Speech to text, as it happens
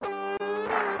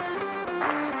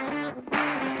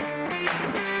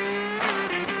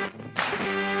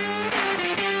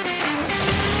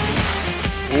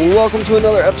Welcome to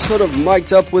another episode of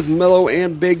Mic'd Up with Mellow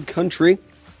and Big Country,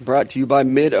 brought to you by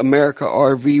Mid-America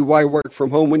RV. Why work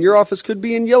from home when your office could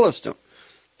be in Yellowstone?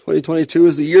 2022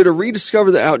 is the year to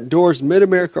rediscover the outdoors.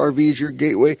 Mid-America RV is your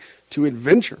gateway to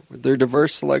adventure with their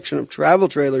diverse selection of travel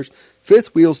trailers,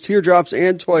 fifth wheels, teardrops,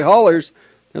 and toy haulers.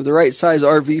 They have the right size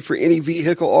RV for any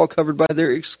vehicle, all covered by their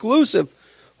exclusive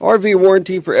RV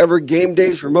warranty. Forever game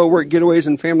days, remote work getaways,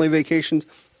 and family vacations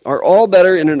are all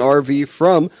better in an RV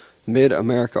from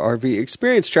Mid-America RV.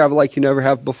 Experience travel like you never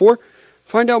have before.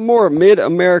 Find out more at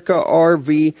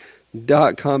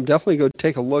midamericarv.com. Definitely go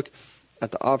take a look at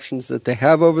the options that they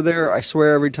have over there. I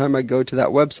swear every time I go to that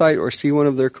website or see one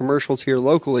of their commercials here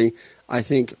locally, I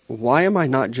think, why am I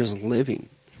not just living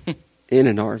in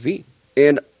an RV?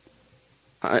 And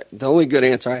the only good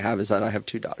answer I have is that I have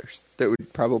two daughters that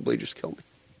would probably just kill me.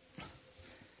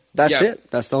 That's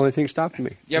it. That's the only thing stopping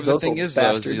me. Yeah, but the thing is,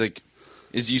 though,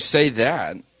 is you say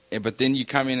that, but then you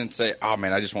come in and say, oh,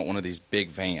 man, I just want one of these big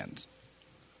vans.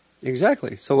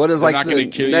 Exactly. So what is like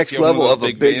the next level of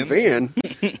a big van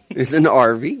is an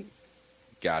RV.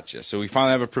 Gotcha. So we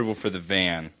finally have approval for the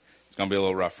van. It's going to be a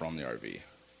little rougher on the RV.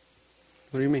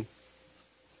 What do you mean?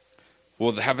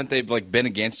 Well, haven't they been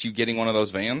against you getting one of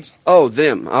those vans? Oh,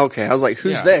 them. Okay. I was like,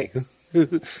 who's they?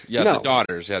 Yeah, no. The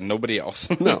daughters. Yeah, nobody else.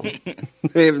 No.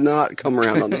 They have not come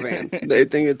around on the van. They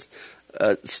think it's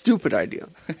a stupid idea.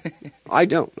 I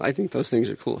don't. I think those things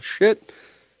are cool as shit.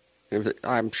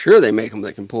 I'm sure they make them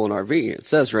that can pull an RV. It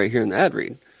says right here in the ad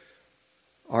read,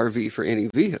 RV for any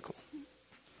vehicle.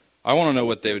 I want to know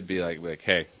what they would be like. Like,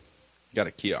 hey, got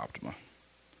a Kia Optima.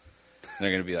 And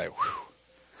they're going to be like, whew,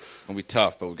 it's going to be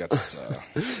tough, but we got this.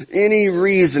 Any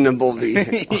reasonable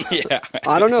vehicle. Yeah.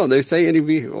 I don't know. They say any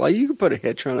vehicle. Well, you can put a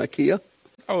hitch on a Kia.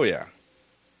 Oh, yeah.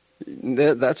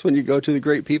 That's when you go to the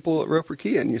great people at Roper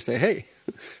Kia and you say, hey,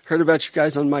 heard about you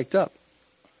guys on Mic'd Up.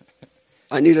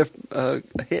 I need a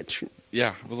hitch.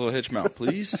 Yeah, a little hitch mount,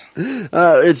 please.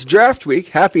 It's draft week.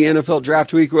 Happy NFL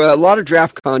draft week. A lot of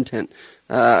draft content.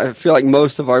 I feel like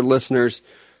most of our listeners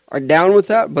are down with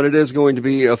that, but it is going to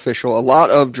be official. A lot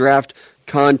of draft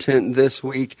content this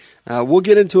week. We'll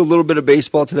get into a little bit of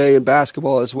baseball today and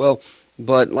basketball as well.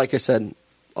 But like I said,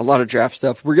 a lot of draft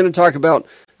stuff. We're going to talk about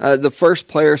the first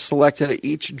player selected at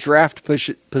each draft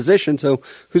position. So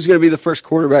who's going to be the first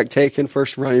quarterback taken,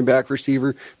 first running back,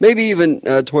 receiver, maybe even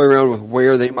toy around with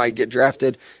where they might get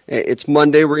drafted. It's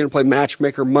Monday. We're going to play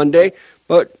Matchmaker Monday,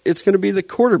 but it's going to be the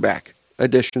quarterback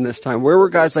edition this time. Where were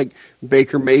guys like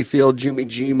Baker Mayfield, Jimmy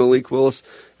G, Malik Willis?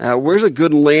 Where's a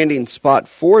good landing spot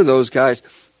for those guys?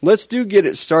 Let's get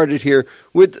it started here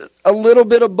with a little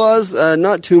bit of buzz,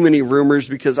 not too many rumors,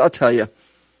 because I'll tell you,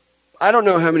 I don't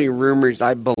know how many rumors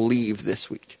I believe this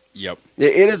week. Yep.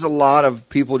 It is a lot of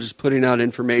people just putting out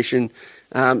information.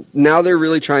 Now they're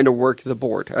really trying to work the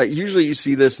board. Usually you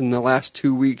see this in the last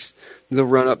 2 weeks, the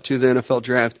run-up to the NFL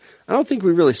draft. I don't think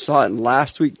we really saw it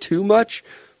last week too much,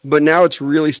 but now it's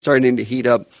really starting to heat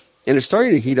up, and it's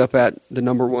starting to heat up at the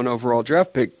number 1 overall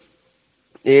draft pick.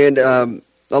 And a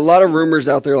lot of rumors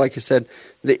out there, like I said,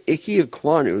 the Ike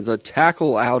Ekwonu, the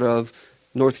tackle out of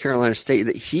North Carolina State,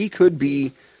 that he could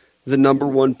be the number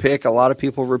 1 pick. A lot of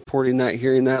people reporting that,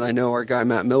 hearing that. I know our guy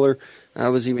Matt Miller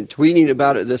was even tweeting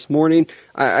about it this morning.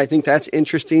 I think that's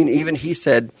interesting. Even he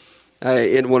said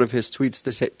in one of his tweets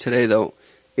today, though,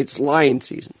 it's lying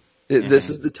season.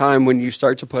 This is the time when you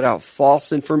start to put out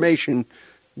false information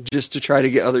just to try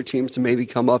to get other teams to maybe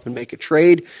come up and make a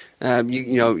trade.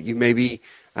 You maybe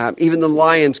even the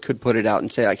Lions could put it out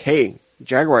and say, like, hey,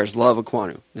 Jaguars love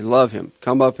Ekwonu. They love him.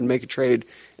 Come up and make a trade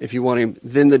if you want him.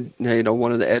 Then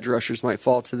one of the edge rushers might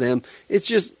fall to them.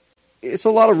 It's a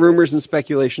lot of rumors and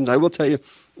speculations. I will tell you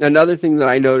another thing that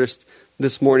I noticed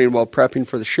this morning while prepping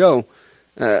for the show.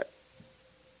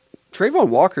 Trayvon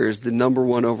Walker is the number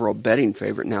 1 overall betting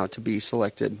favorite now to be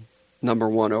selected number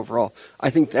 1 overall.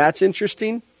 I think that's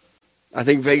interesting. I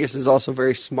think Vegas is also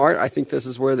very smart. I think this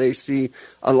is where they see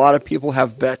a lot of people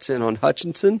have bets in on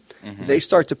Hutchinson. Mm-hmm. They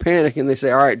start to panic and they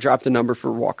say, all right, drop the number for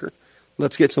Walker.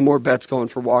 Let's get some more bets going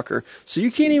for Walker. So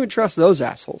you can't even trust those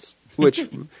assholes, which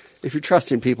if you're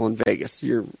trusting people in Vegas,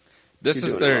 this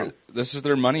is their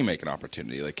money-making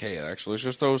opportunity. Like, hey, actually, let's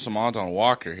just throw some odds on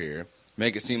Walker here,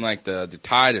 make it seem like the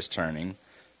tide is turning.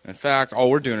 In fact, all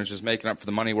we're doing is just making up for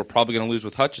the money we're probably going to lose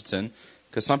with Hutchinson,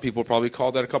 because some people probably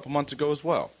called that a couple months ago as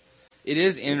well. It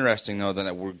is interesting, though,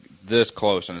 that we're this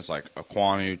close, and it's like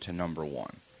Ekwonu to number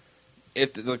 1.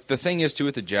 If the thing is, too,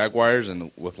 with the Jaguars and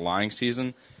with lying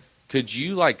season, could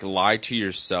you, lie to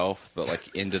yourself, but,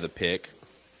 into the pick?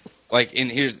 What?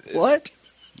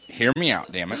 Hear me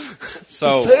out, damn it.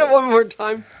 So say it one more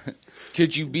time.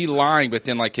 could you be lying, but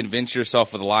then like convince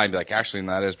yourself of the lie and be like, actually,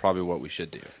 that is probably what we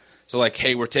should do. So like,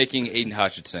 hey, we're taking Aiden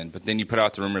Hutchinson, but then you put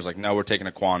out the rumors like, no, we're taking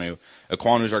Ekwonu.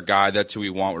 Ekwonu's our guy. That's who we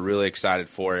want. We're really excited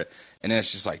for it. And then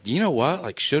it's just like, you know what?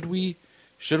 Like, should we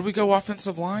go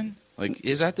offensive line? Like,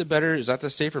 is that the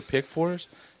safer pick for us?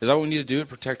 Is that what we need to do to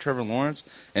protect Trevor Lawrence?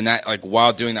 And that, like,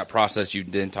 while doing that process, you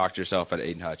then talk to yourself at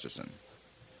Aiden Hutchinson.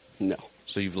 No.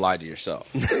 So you've lied to yourself.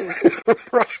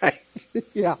 Right.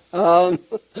 Yeah.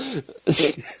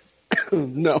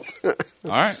 No. All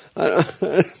right.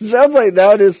 Sounds like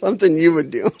that is something you would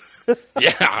do.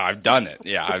 Yeah, I've done it.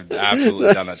 Yeah, I've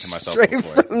absolutely done that to myself Straight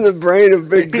before. from the brain of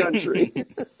Big Country.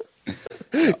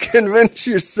 Convince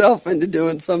yourself into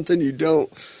doing something you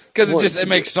don't. Because it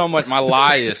makes so much. My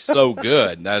lie is so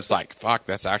good that it's like, fuck.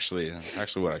 That's actually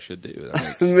what I should do.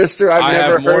 Mister, I've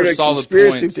never heard a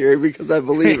conspiracy theory because I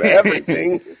believe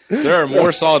everything. There are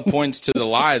more solid points to the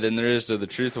lie than there is to the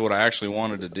truth of what I actually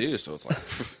wanted to do. So it's like,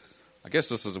 I guess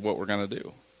this is what we're gonna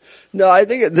do. No, I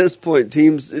think at this point,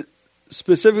 teams,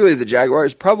 specifically the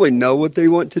Jaguars, probably know what they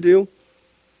want to do.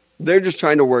 They're just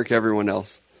trying to work everyone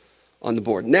else on the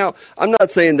board. Now, I'm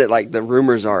not saying that like the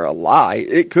rumors are a lie.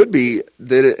 It could be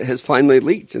that it has finally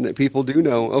leaked and that people do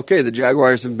know, okay, the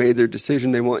Jaguars have made their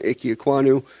decision. They want Ike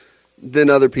Ekwonu.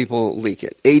 Then other people leak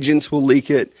it. Agents will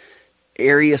leak it.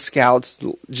 Area scouts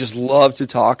just love to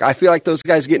talk. I feel like those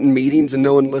guys get in meetings and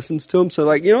no one listens to them. So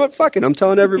like, you know what? Fuck it. I'm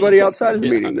telling everybody outside of the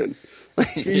meeting then.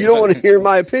 You don't want to hear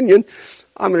my opinion.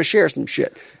 I'm going to share some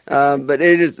shit. But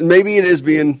maybe it is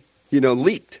being,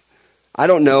 leaked. I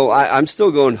don't know. I'm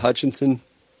still going Hutchinson.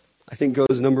 I think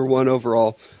goes number 1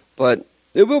 overall. But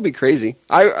it will be crazy.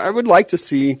 I would like to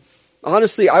see,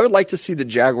 honestly, the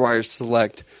Jaguars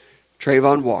select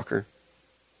Trayvon Walker,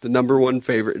 the number 1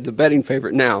 favorite, the betting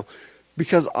favorite now,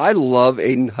 because I love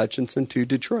Aiden Hutchinson to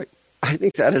Detroit. I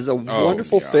think that is a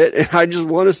wonderful fit, and I just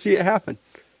want to see it happen.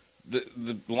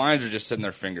 The Lions are just sitting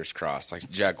their fingers crossed. Like,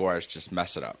 Jaguars just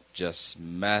mess it up. Just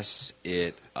mess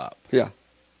it up. Yeah.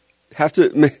 Have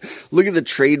to look at the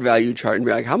trade value chart and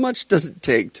be like, how much does it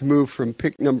take to move from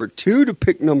pick number 2 to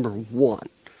pick number 1?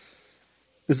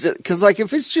 Because, like,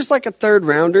 if it's just like a third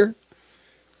rounder,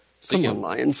 so come on,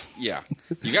 Lions. Yeah.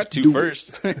 You got 2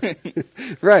 first.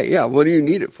 Right, yeah. What do you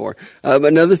need it for?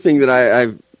 Another thing that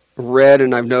I've read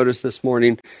and I've noticed this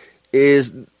morning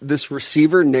is this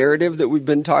receiver narrative that we've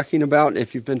been talking about,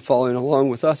 if you've been following along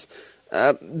with us.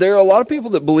 There are a lot of people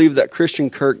that believe that Christian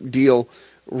Kirk deal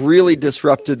really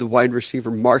disrupted the wide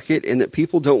receiver market and that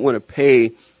people don't want to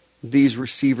pay these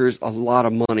receivers a lot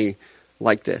of money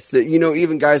like this. That,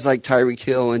 even guys like Tyreek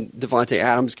Hill and Devontae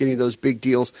Adams getting those big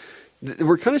deals.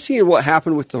 We're kind of seeing what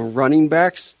happened with the running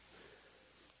backs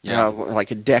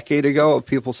like a decade ago of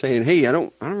people saying, hey, I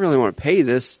don't really want to pay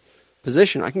this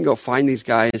position. I can go find these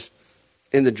guys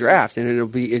in the draft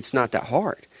and it's not that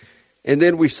hard. And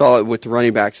then we saw it with the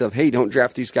running backs of, hey, don't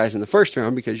draft these guys in the first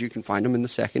round because you can find them in the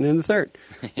second and the third.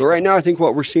 But right now I think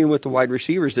what we're seeing with the wide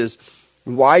receivers is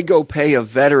why go pay a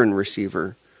veteran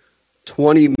receiver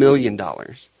 $20 million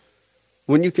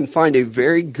when you can find a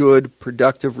very good,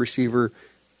 productive receiver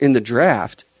in the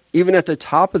draft, even at the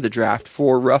top of the draft,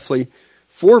 for roughly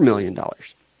 $4 million.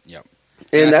 Yep.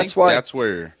 And that's why that's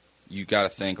where you got to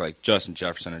think like Justin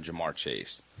Jefferson and Jamar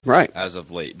Chase. Right. As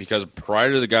of late. Because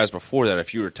prior to the guys before that,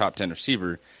 if you were a top 10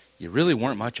 receiver, you really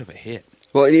weren't much of a hit.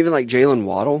 Well, and even like Jalen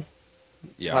Waddle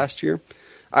last year.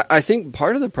 I think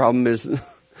part of the problem is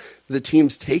the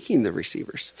teams taking the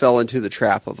receivers fell into the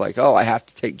trap of like, oh, I have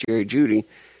to take Jerry Jeudy.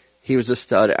 He was a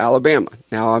stud at Alabama.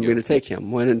 Now I'm going to take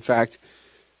him. When, in fact,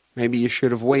 maybe you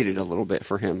should have waited a little bit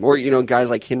for him. Or,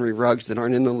 guys like Henry Ruggs that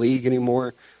aren't in the league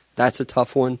anymore. That's a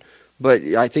tough one. But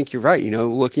I think you're right.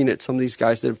 Looking at some of these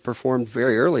guys that have performed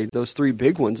very early, those 3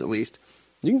 big ones at least,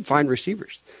 you can find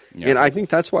receivers. Yeah. And I think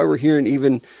that's why we're hearing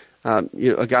even a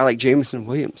guy like Jameson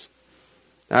Williams.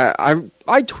 I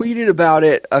tweeted about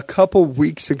it a couple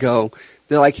weeks ago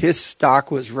that like his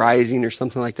stock was rising or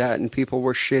something like that, and people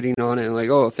were shitting on it and like,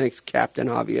 oh, thanks, Captain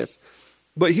Obvious.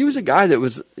 But he was a guy that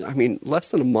was, less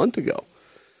than a month ago.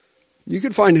 You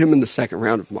could find him in the second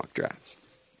round of mock drafts.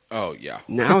 Oh, yeah.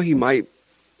 Now he might.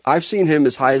 I've seen him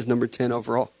as high as number 10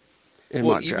 overall in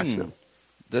mock drafts now.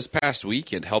 This past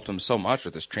week, it helped him so much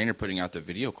with his trainer putting out the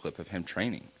video clip of him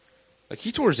training. Like,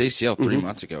 he tore his ACL 3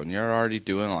 months ago, and you're already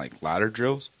doing, like, ladder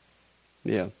drills?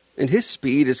 Yeah. And his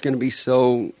speed is going to be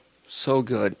so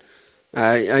good.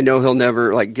 I know he'll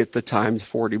never, like, get the timed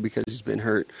 40 because he's been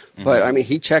hurt. Mm-hmm. But,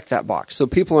 he checked that box. So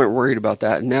people aren't worried about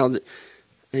that. And now that,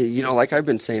 like I've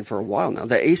been saying for a while now,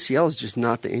 the ACL is just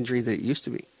not the injury that it used to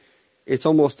be. It's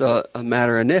almost a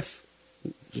matter of if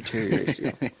you tear your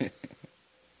ACL,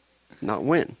 not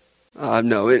when.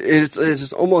 No, it's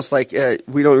just almost like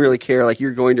we don't really care. Like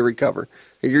you're going to recover.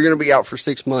 You're going to be out for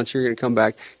 6 months. You're going to come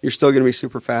back. You're still going to be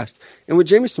super fast. And with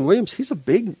Jameson Williams, he's a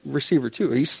big receiver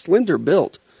too. He's slender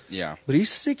built. Yeah. But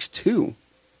he's 6'2",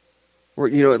 or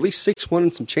at least 6'1"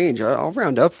 and some change. I'll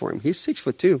round up for him. He's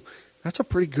 6'2". That's a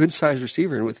pretty good sized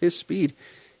receiver, and with his speed,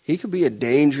 he could be a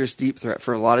dangerous deep threat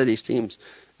for a lot of these teams.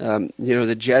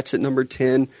 The Jets at number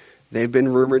 10, they've been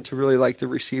rumored to really like the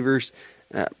receivers.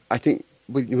 I think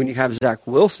when you have Zach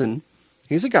Wilson,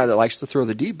 he's a guy that likes to throw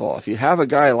the deep ball. If you have a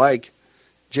guy like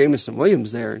Jameson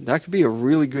Williams there, that could be a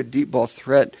really good deep ball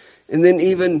threat. And then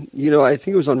even, I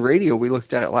think it was on radio, we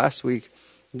looked at it last week,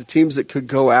 the teams that could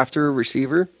go after a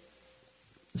receiver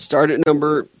start at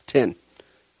number 10,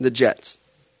 the Jets.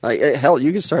 Hell,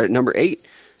 you can start at number 8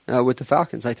 with the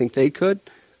Falcons. I think they could.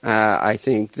 I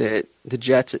think that the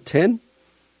Jets at 10,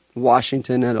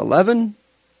 Washington at 11,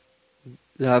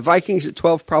 Vikings at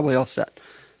 12, probably all set.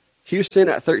 Houston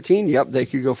at 13, yep, they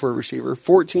could go for a receiver.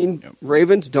 14, yep.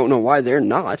 Ravens, don't know why they're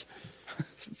not.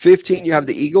 15, you have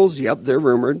the Eagles, yep, they're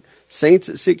rumored. Saints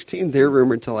at 16, they're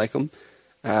rumored to like them.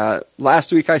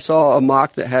 Last week I saw a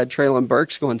mock that had Treylon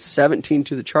Burks going 17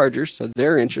 to the Chargers, so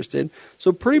they're interested.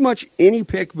 So pretty much any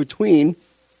pick between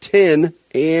 10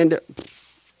 and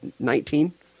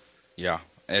 19. Yeah,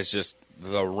 it's just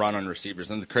the run on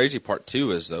receivers. And the crazy part,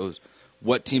 too, is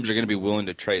what teams are going to be willing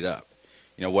to trade up.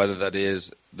 Whether that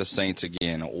is the Saints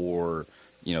again or,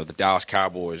 the Dallas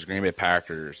Cowboys, Green Bay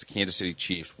Packers, the Kansas City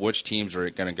Chiefs. Which teams are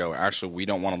going to go, actually, we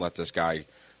don't want to let this guy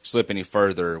slip any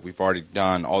further. We've already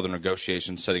done all the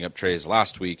negotiations, setting up trades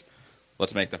last week.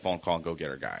 Let's make the phone call and go get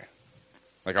our guy.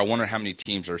 I wonder how many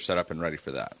teams are set up and ready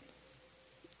for that.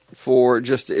 For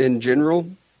just in general?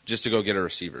 Just to go get a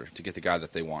receiver, to get the guy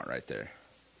that they want right there.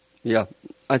 Yeah,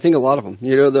 I think a lot of them.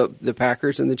 The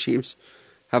Packers and the Chiefs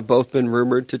have both been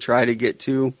rumored to try to get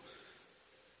to,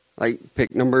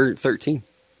 pick number 13.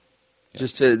 Yeah.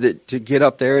 Just to get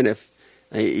up there, and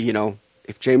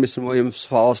if Jameson Williams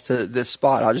falls to this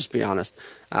spot, I'll just be honest.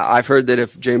 I've heard that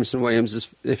if Jameson Williams,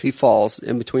 if he falls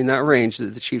in between that range,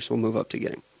 that the Chiefs will move up to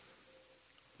get him.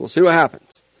 We'll see what happens.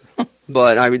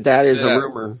 But, that is a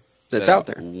rumor that's out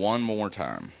there. One more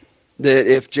time. That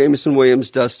if Jameson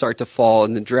Williams does start to fall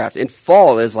in the draft, and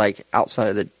fall is outside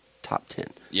of the top 10.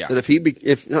 Yeah. That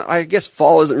if I guess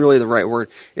fall isn't really the right word.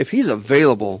 If he's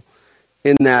available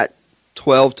in that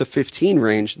 12 to 15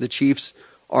 range, the Chiefs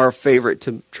are a favorite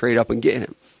to trade up and get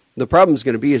him. The problem is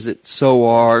going to be is that so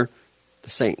are the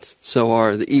Saints, so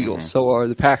are the Eagles, so are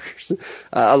the Packers.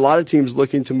 A lot of teams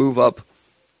looking to move up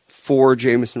for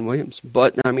Jameson Williams.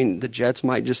 But, the Jets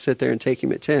might just sit there and take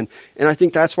him at 10. And I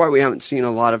think that's why we haven't seen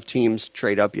a lot of teams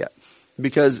trade up yet.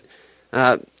 Because,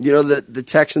 the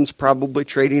Texans probably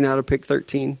trading out of pick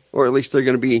 13, or at least they're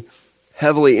going to be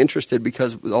heavily interested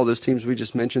because with all those teams we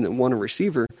just mentioned that want a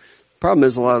receiver. Problem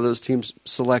is a lot of those teams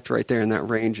select right there in that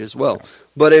range as well. Yeah.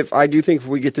 But if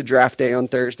we get to draft day on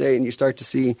Thursday and you start to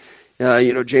see,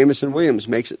 Jameson Williams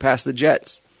makes it past the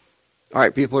Jets, all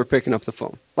right, people are picking up the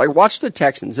phone. Watch the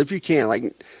Texans if you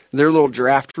can, their little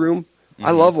draft room. Mm-hmm.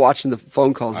 I love watching the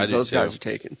phone calls that those guys are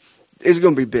taking. It's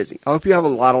going to be busy. I hope you have a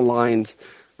lot of lines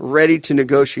ready to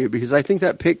negotiate because I think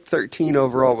that pick 13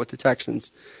 overall with the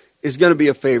Texans is going to be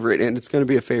a favorite, and it's going to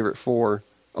be a favorite for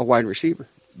a wide receiver.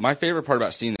 My favorite part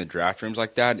about seeing the draft rooms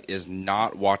like that is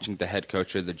not watching the head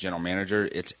coach or the general manager.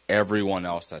 It's everyone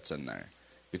else that's in there.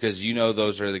 Because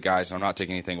those are the guys, and I'm not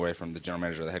taking anything away from the general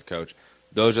manager or the head coach,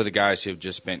 those are the guys who have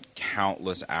just spent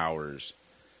countless hours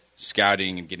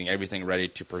scouting and getting everything ready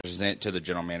to present to the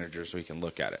general manager so he can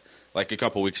look at it. A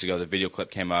couple weeks ago, the video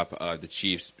clip came up of the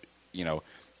Chiefs,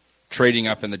 trading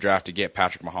up in the draft to get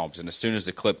Patrick Mahomes. And as soon as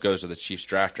the clip goes to the Chiefs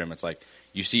draft room, it's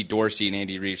you see Dorsey and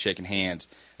Andy Reid shaking hands,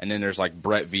 and then there's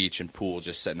Brett Veach and Poole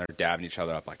just sitting there dabbing each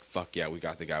other up fuck yeah, we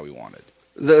got the guy we wanted.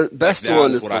 The best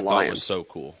one is what the I Lions. Thought was so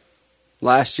cool.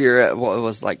 Last year, it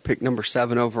was pick number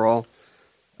 7 overall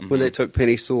when they took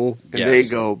Penny Sewell, and they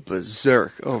go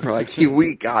berserk over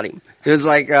we got him. It was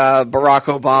Barack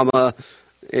Obama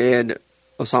and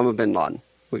Osama bin Laden.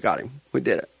 We got him. We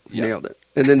did it. Nailed it.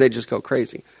 And then they just go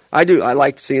crazy. I do. I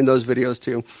like seeing those videos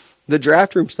too. The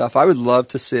draft room stuff, I would love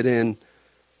to sit in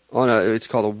on it's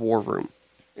called a war room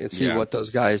and see what those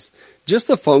guys, just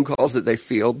the phone calls that they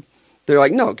field. They're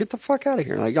like, no, get the fuck out of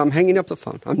here. I'm hanging up the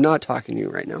phone. I'm not talking to you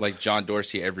right now. John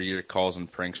Dorsey every year calls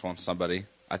and pranks on somebody.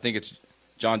 I think it's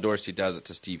John Dorsey does it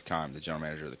to Steve Keim, the general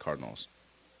manager of the Cardinals.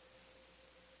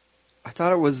 I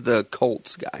thought it was the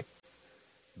Colts guy.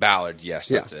 Ballard, yes,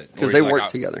 that's it. Because they work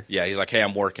together. Yeah, he's hey,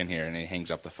 I'm working here, and he hangs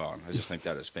up the phone. I just think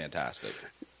that is fantastic.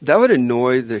 That would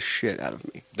annoy the shit out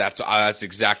of me. That's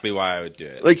exactly why I would do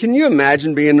it. Can you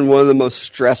imagine being in one of the most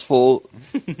stressful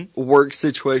work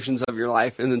situations of your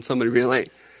life, and then somebody being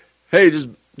like, "Hey, just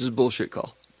bullshit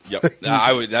call." Yep,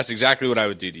 That's exactly what I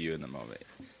would do to you in the moment.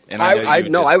 And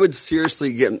I would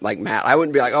seriously get like mad. I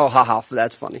wouldn't be like, "Oh, haha,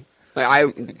 that's funny." Like,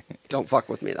 I don't fuck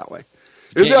with me that way.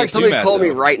 It would be like somebody called me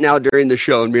right now during the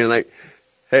show and being like,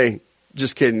 "Hey,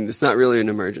 just kidding. It's not really an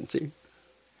emergency."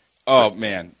 Oh,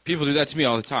 man. People do that to me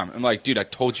all the time. I'm like, dude, I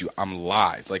told you I'm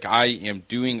live. Like, I am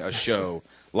doing a show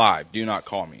live. Do not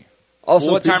call me. Also,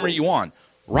 well, what time are you on?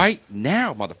 Right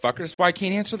now, motherfucker. That's why I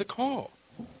can't answer the call.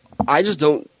 I just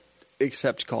don't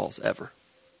accept calls ever.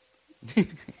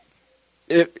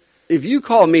 If you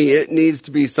call me, it needs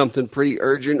to be something pretty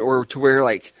urgent or to where,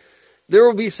 like, there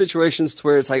will be situations to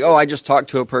where it's like, oh, I just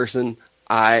talked to a person.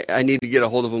 I need to get a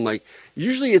hold of them. Like,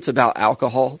 usually it's about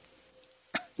alcohol.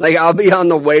 Like, I'll be on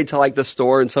the way to, like, the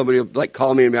store, and somebody will, like,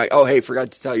 call me and be like, oh, hey,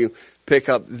 forgot to tell you, pick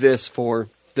up this for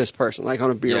this person, like,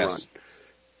 on a beer run.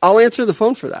 I'll answer the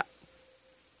phone for that.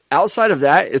 Outside of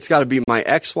that, it's got to be my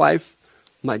ex-wife,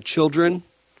 my children,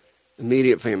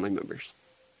 immediate family members.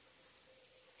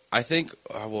 I think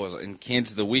I was in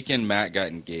Kansas the weekend Matt got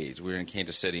engaged. We were in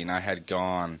Kansas City, and I had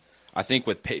gone, I think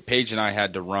with Paige and I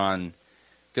had to run,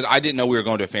 because I didn't know we were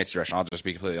going to a fancy restaurant. I'll just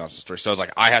be completely honest with the story. So I was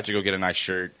like, I have to go get a nice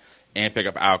shirt and pick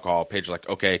up alcohol. Paige was like,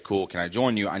 okay, cool. Can I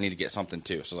join you? I need to get something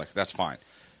too. So I was like, that's fine.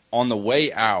 On the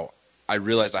way out, I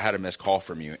realized I had a missed call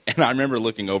from you. And I remember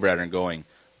looking over at her and going,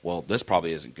 well, this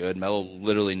probably isn't good. Mello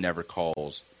literally never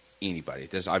calls anybody.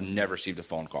 I've never received a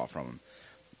phone call from him.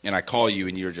 And I call you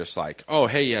and you're just like, oh,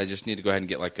 hey, yeah, I just need to go ahead and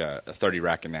get like a 30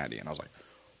 rack of natty. And I was like,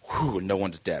 whew, no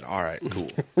one's dead. All right, cool.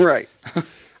 Right.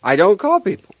 I don't call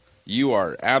people. You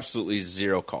are absolutely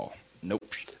zero call.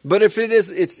 Nope. But if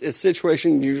it's a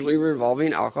situation usually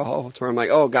revolving alcohol, to where I'm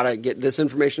like, oh, gotta get this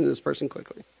information to this person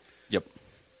quickly. Yep.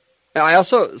 I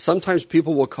also, sometimes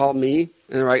people will call me, and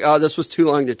they're like, oh, this was too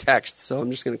long to text, so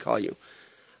I'm just going to call you.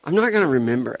 I'm not going to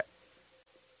remember it.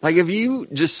 Like, if you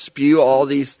just spew all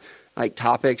these, like,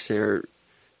 topics, or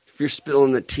if you're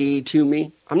spilling the tea to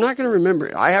me, I'm not going to remember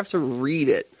it. I have to read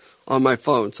it on my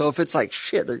phone. So if it's like,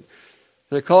 shit,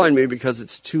 they're calling me because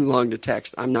it's too long to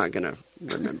text, I'm not going to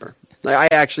remember.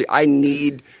 Like, I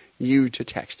need you to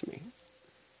text me.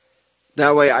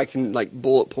 That way I can, like,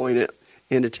 bullet point it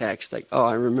in a text. Like, oh,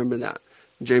 I remember that.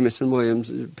 Jamison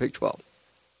Williams pick 12.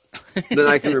 Then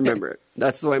I can remember it.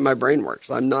 That's the way my brain works.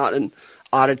 I'm not an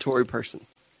auditory person.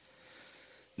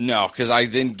 No, because I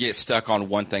then get stuck on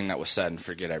one thing that was said and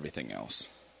forget everything else.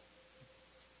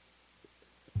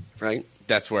 Right?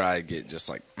 That's where I get just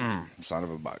like, son of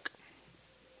a buck.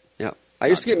 Yeah. I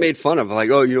used to get made fun of, like,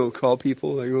 oh, you don't call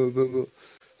people? Like, oh, blah, blah.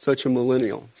 Such a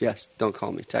millennial. Yes, don't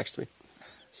call me. Text me.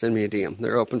 Send me a DM.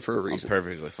 They're open for a reason. I'm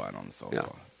perfectly fine on the phone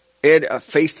call. And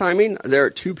FaceTiming, there are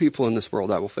two people in this world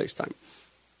that will FaceTime.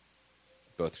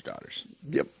 Both your daughters.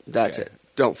 Yep, that's it.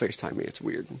 Don't FaceTime me. It's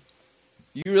weird.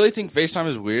 You really think FaceTime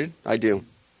is weird? I do.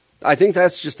 I think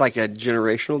that's just like a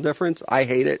generational difference. I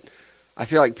hate it. I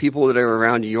feel like people that are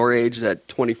around your age, that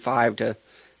 25 to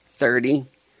 30,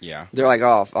 yeah, they're like,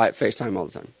 oh, I FaceTime all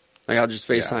the time. Like, I'll just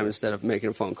FaceTime instead of making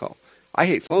a phone call. I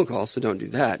hate phone calls, so don't do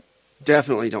that.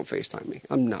 Definitely don't FaceTime me.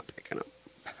 I'm not picking up.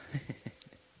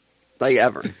 Like,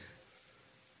 ever.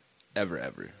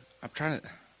 Ever. I'm trying to...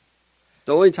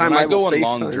 The only time when I go on FaceTime...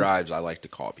 long drives, I like to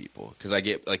call people. Because I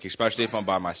get, like, especially if I'm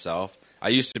by myself. I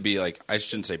used to be, like, I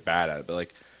shouldn't say bad at it, but,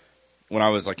 like, when I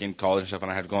was, like, in college and stuff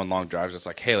and I had to go on long drives, it's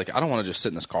like, hey, like, I don't want to just sit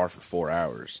in this car for 4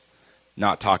 hours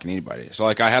not talking to anybody. So,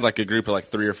 like, I had, like, a group of, like,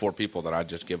 3 or 4 people that I'd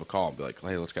just give a call and be like,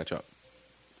 hey, let's catch up.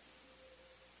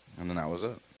 And then that was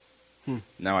it.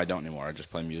 Now I don't anymore. I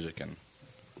just play music and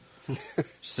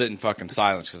sit in fucking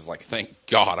silence because, like, thank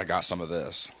God I got some of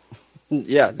this.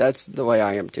 Yeah, that's the way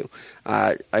I am too.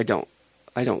 I don't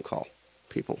call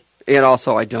people, and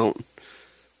also I don't.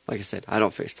 Like I said, I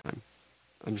don't FaceTime.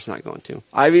 I'm just not going to.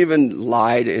 I've even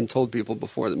lied and told people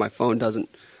before that my phone doesn't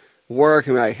work,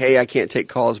 and like, hey, I can't take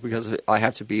calls because I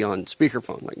have to be on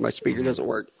speakerphone. Like, my speaker doesn't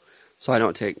work, so I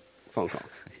don't take phone calls.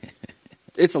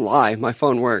 It's a lie. My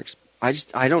phone works.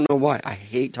 I don't know why. I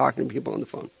hate talking to people on the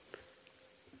phone.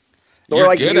 You're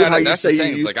like good at it. That's the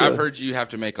thing. It's like, I've heard you have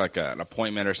to make like an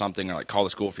appointment or something, or like call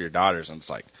the school for your daughters, and it's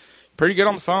like pretty good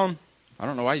on the phone. I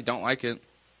don't know why you don't like it.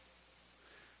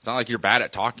 It's not like you're bad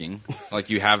at talking. Like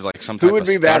you have like some type Who would of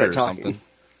be bad stutter at or talking? something.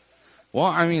 Well,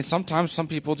 I mean, sometimes some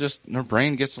people just their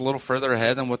brain gets a little further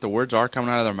ahead than what the words are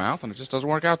coming out of their mouth, and it just doesn't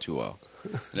work out too well.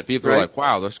 And if people are like,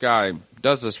 "Wow, this guy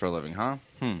does this for a living, huh?"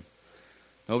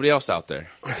 Nobody else out there.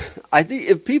 I think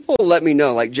if people let me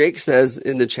know, like Jake says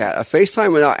in the chat, a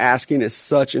FaceTime without asking is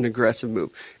such an aggressive move.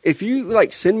 If you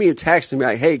like send me a text and be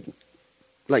like, hey,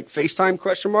 like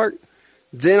FaceTime ?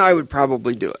 Then I would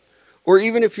probably do it. Or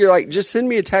even if you're like, just send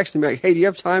me a text and be like, hey, do you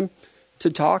have time to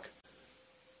talk?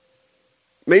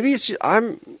 Maybe it's just,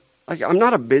 I'm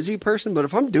not a busy person, but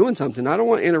if I'm doing something, I don't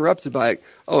want to interrupt it by like,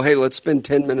 oh, hey, let's spend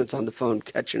 10 minutes on the phone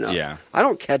catching up. Yeah. I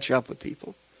don't catch up with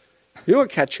people. You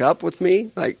don't catch up with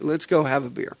me? Like, let's go have a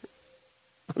beer.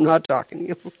 I'm not talking to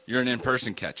you. You're an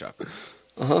in-person catch-up.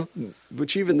 Uh-huh.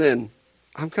 Which even then,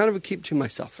 I'm kind of a keep to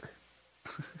myselfer.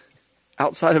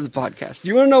 Outside of the podcast.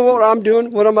 You want to know what I'm doing,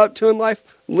 what I'm up to in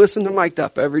life? Listen to Mic'd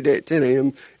Up every day at 10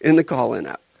 a.m. in the call-in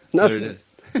app.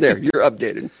 There, you're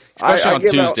updated. Especially on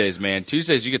Tuesdays, man.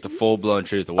 Tuesdays, you get the full-blown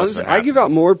truth of what's been happening. I give out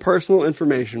more personal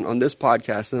information on this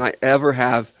podcast than I ever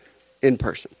have in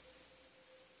person.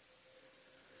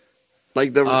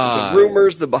 Like the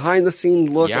rumors, the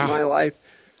behind-the-scenes look at my life.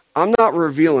 I'm not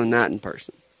revealing that in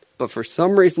person. But for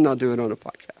some reason, I'll do it on a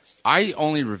podcast. I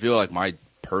only reveal like my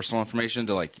personal information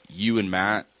to like you and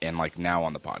Matt and like now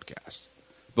on the podcast.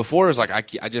 Before it was like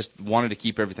I just wanted to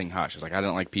keep everything hush. It's like I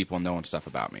didn't like people knowing stuff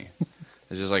about me.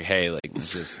 It's just like, hey, like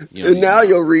it's just and now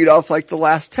you'll read off like the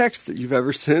last text that you've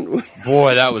ever sent.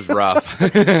 Boy, that was rough.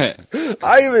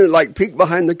 I even like peeked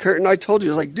behind the curtain. I told you,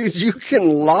 I was like, dude, you can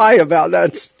lie about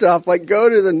that stuff. Like, go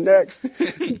to the next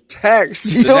text.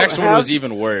 The next one was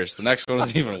even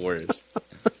worse.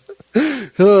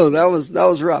 Oh, that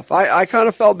was rough. I kind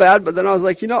of felt bad, but then I was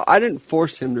like, I didn't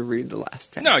force him to read the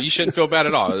last text. No, you shouldn't feel bad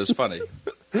at all. It was funny.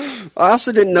 I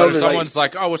also didn't know but if that someone's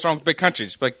like, oh, what's wrong with big country?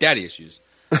 Just like daddy issues.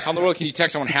 How in the world can you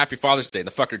text someone Happy Father's Day?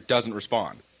 The fucker doesn't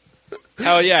respond.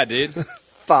 Hell yeah, dude.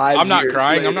 I'm not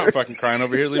crying. Later. I'm not fucking crying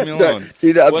over here. Leave me alone.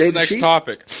 What's the next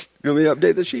topic? You want me to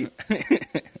update the sheet?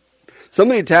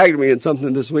 Somebody tagged me in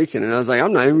something this weekend, and I was like,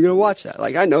 I'm not even going to watch that.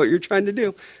 Like, I know what you're trying to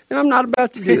do, and I'm not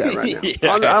about to do that right now.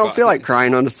 Yeah, I don't feel like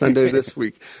crying on a Sunday this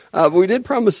week. But we did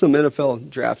promise some NFL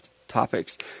draft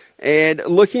topics. And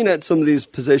looking at some of these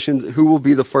positions, who will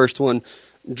be the first one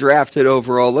drafted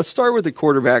overall? Let's start with the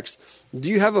quarterbacks. Do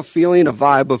you have a feeling, a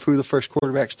vibe of who the first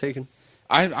quarterback's taken?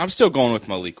 I'm still going with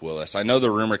Malik Willis. I know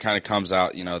the rumor kind of comes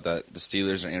out, that the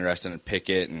Steelers are interested in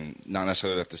Pickett, and not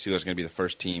necessarily that the Steelers are going to be the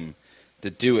first team to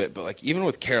do it. But like even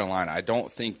with Carolina, I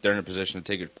don't think they're in a position to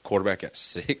take a quarterback at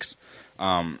 6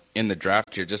 in the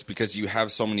draft here, just because you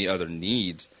have so many other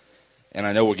needs. And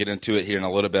I know we'll get into it here in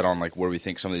a little bit on like where we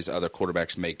think some of these other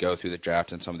quarterbacks may go through the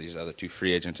draft, and some of these other 2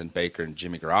 free agents in Baker and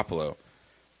Jimmy Garoppolo.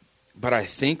 But I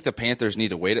think the Panthers need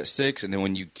to wait at 6, and then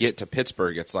when you get to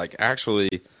Pittsburgh, it's like, actually,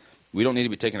 we don't need to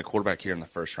be taking a quarterback here in the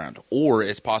first round. Or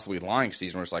it's possibly lying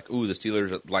season where it's like, ooh, the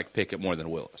Steelers like Pickett more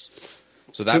than Willis.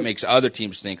 So that makes other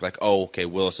teams think like, oh, okay,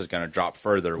 Willis is going to drop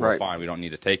further. We're fine. We don't need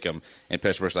to take him. And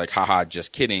Pittsburgh's like, haha,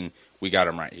 just kidding. We got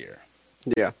him right here.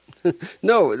 Yeah.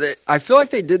 No, I feel like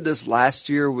they did this last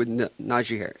year with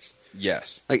Najee Harris.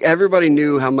 Yes. Like everybody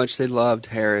knew how much they loved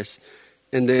Harris.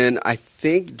 And then I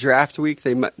think draft week,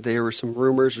 there were some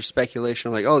rumors or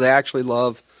speculation like, oh, they actually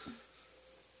love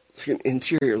an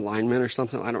interior lineman or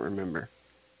something. I don't remember.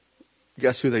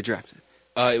 Guess who they drafted?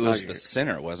 It was the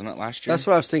center, wasn't it, last year? That's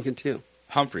what I was thinking, too.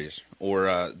 Humphreys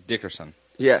or Dickerson.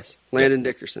 Yes, Landon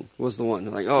Dickerson was the one.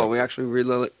 They're like, oh, we actually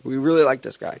really like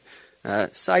this guy.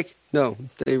 Psych, no,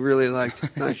 they really liked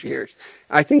Najee Harris.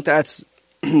 I think that's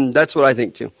what I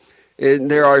think, too. And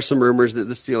there are some rumors that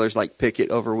the Steelers like Pickett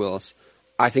over Willis.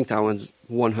 I think that one's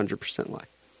 100% lie.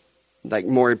 Like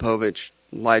Maury Povich,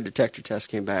 lie detector test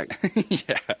came back.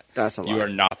 Yeah. That's a lie. You are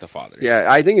not the father. Yeah,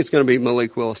 I think it's going to be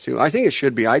Malik Willis, too. I think it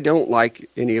should be. I don't like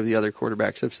any of the other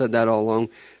quarterbacks. I've said that all along.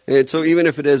 And so even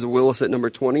if it is Willis at number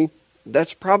 20,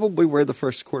 that's probably where the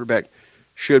first quarterback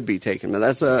should be taken. But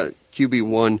that's a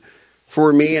QB1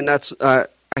 for me, and that's I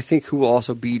think who will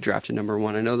also be drafted number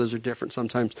 1. I know those are different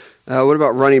sometimes. What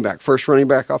about running back? First running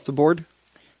back off the board?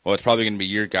 Well, it's probably going to be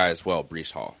your guy as well,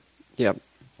 Breece Hall. Yep.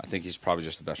 I think he's probably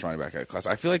just the best running back of the class.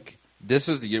 I feel like this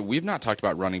is the year. We've not talked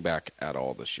about running back at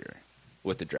all this year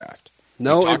with the draft.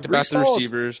 No, we talked about the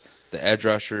receivers, the edge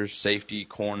rushers, safety,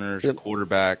 corners,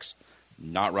 quarterbacks,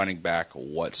 not running back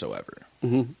whatsoever.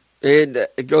 Mm-hmm.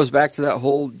 It goes back to that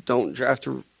whole don't draft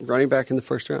a running back in the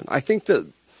first round. I think that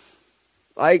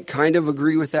I kind of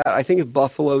agree with that. I think if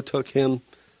Buffalo took him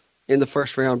in the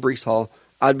first round, Breece Hall,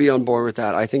 I'd be on board with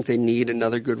that. I think they need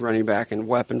another good running back and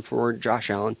weapon for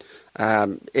Josh Allen.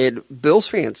 Bills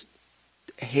fans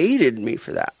hated me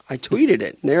for that. I tweeted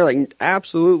it. And they're like,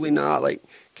 absolutely not. Like,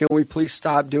 can we please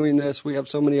stop doing this? We have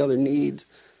so many other needs.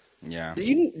 Yeah.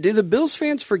 Did the Bills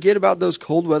fans forget about those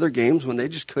cold weather games when they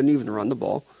just couldn't even run the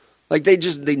ball? Like, they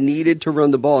needed to run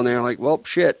the ball, and they're like, well,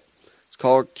 shit. It's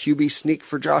called QB sneak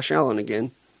for Josh Allen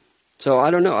again. So,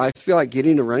 I don't know. I feel like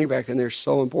getting a running back in there is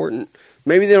so important.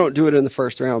 Maybe they don't do it in the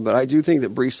first round, but I do think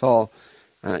that Breece Hall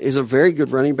is a very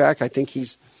good running back. I think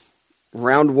he's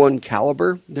round one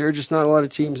caliber. There are just not a lot of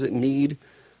teams that need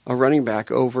a running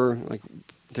back over. Like,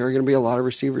 there are going to be a lot of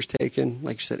receivers taken,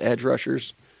 like you said, edge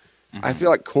rushers. Mm-hmm. I feel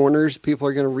like corners, people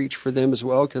are going to reach for them as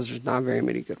well because there's not very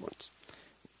many good ones.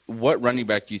 What running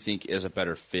back do you think is a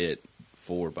better fit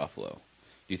for Buffalo?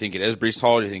 Do you think it is Breece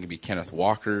Hall? Do you think it'd be Kenneth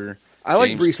Walker? I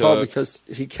like Breece Hall because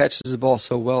he catches the ball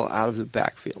so well out of the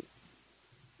backfield.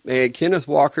 And Kenneth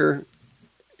Walker,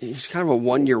 he's kind of a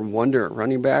one-year wonder at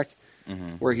running back,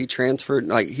 where he transferred.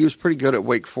 Like, he was pretty good at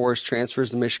Wake Forest,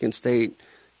 transfers to Michigan State,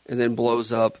 and then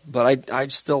blows up. But I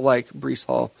still like Breece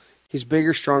Hall. He's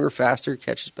bigger, stronger, faster,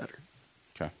 catches better.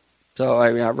 Okay. So,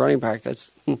 I mean, at running back, that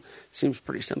seems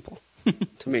pretty simple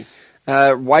to me.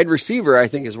 Wide receiver, I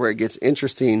think, is where it gets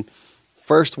interesting.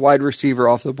 First wide receiver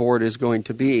off the board is going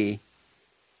to be...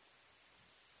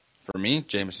 For me,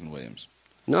 Jameson Williams.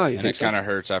 No, you and think it kind of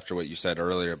hurts after what you said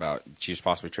earlier about Chiefs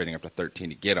possibly trading up to 13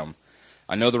 to get him.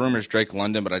 I know the rumor is Drake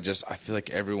London, but I feel like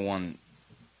everyone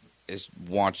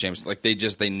wants Jameson. Like,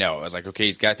 they know. I was like, okay,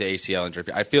 he's got the ACL injury.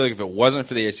 I feel like if it wasn't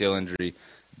for the ACL injury,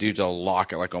 dude's a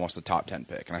lock at like almost the top 10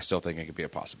 pick, and I still think it could be a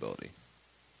possibility.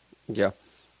 Yeah.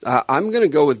 I'm going to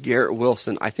go with Garrett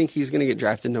Wilson. I think he's going to get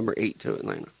drafted number 8 to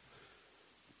Atlanta.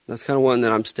 That's kind of one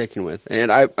that I'm sticking with.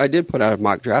 And I did put out a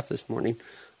mock draft this morning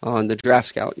on the Draft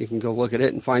Scout. You can go look at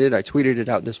it and find it. I tweeted it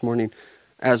out this morning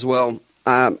as well.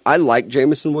 I like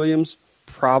Jameson Williams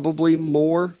probably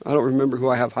more. I don't remember who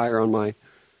I have higher on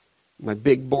my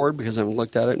big board because I haven't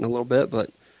looked at it in a little bit.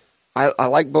 But I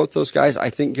like both those guys. I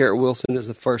think Garrett Wilson is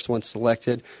the first one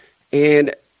selected.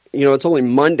 And, you know, it's only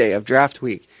Monday of draft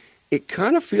week. It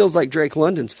kind of feels like Drake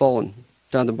London's fallen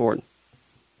down the board.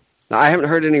 Now, I haven't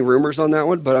heard any rumors on that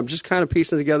one, but I'm just kind of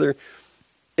piecing together.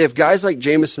 If guys like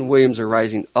Jameson Williams are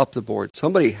rising up the board,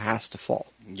 somebody has to fall.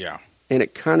 Yeah. And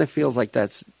it kind of feels like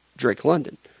that's Drake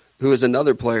London, who is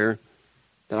another player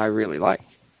that I really like.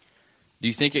 Do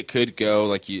you think it could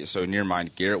go so in your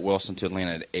mind, Garrett Wilson to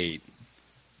Atlanta at 8,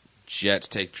 Jets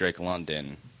take Drake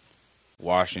London,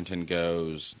 Washington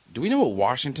goes... Do we know what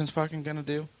Washington's fucking going to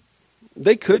do?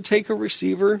 They could take a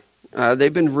receiver.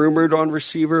 They've been rumored on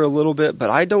receiver a little bit, but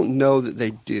I don't know that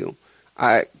they do.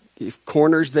 If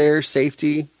corner's there,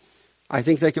 safety, I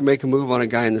think they could make a move on a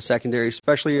guy in the secondary,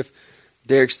 especially if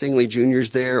Derek Stingley Jr. is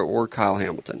there or Kyle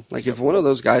Hamilton. Like, if one of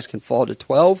those guys can fall to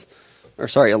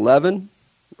 11,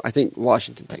 I think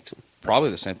Washington takes him. Probably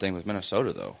the same thing with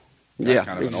Minnesota, though. Yeah,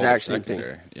 kind of exact same thing.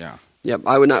 Yeah. Yep,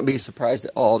 I would not be surprised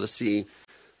at all to see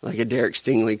like a Derek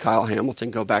Stingley, Kyle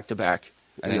Hamilton go back-to-back.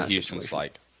 And then Houston's situation.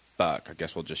 Like, fuck, I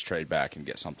guess we'll just trade back and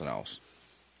get something else.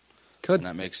 Could. And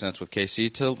that makes sense with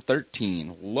KC till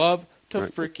 13. Love to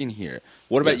freaking hear it.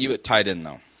 What about you at tight end,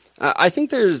 though? I think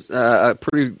there's a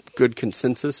pretty good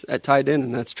consensus at tight end,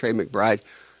 and that's Trey McBride.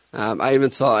 I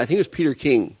even saw, I think it was Peter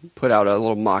King put out a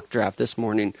little mock draft this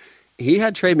morning. He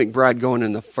had Trey McBride going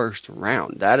in the first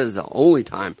round. That is the only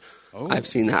time I've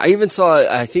seen that. I even saw,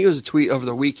 I think it was a tweet over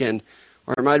the weekend,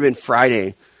 or it might have been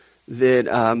Friday,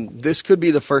 that this could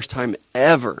be the first time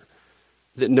ever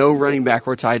that no running back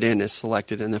or tight end is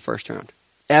selected in the first round.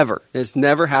 Ever. It's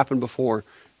never happened before.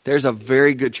 There's a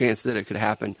very good chance that it could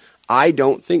happen. I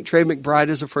don't think Trey McBride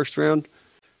is a first-round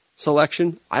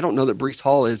selection. I don't know that Breece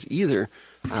Hall is either.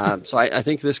 So I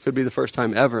think this could be the first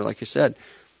time ever, like I said,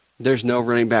 there's no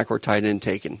running back or tight end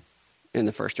taken in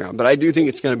the first round. But I do think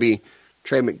it's going to be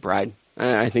Trey McBride.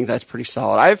 I think that's pretty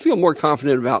solid. I feel more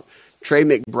confident about Trey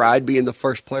McBride being the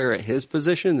first player at his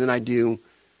position than I do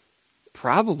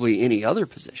probably any other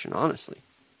position, honestly.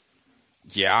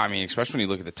 Yeah, I mean, especially when you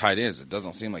look at the tight ends, it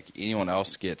doesn't seem like anyone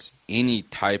else gets any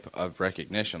type of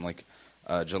recognition. Like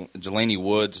Jelani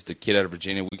Woods, the kid out of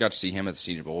Virginia, we got to see him at the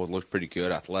Senior Bowl. It looked pretty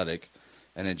good, athletic.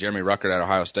 And then Jeremy Ruckert at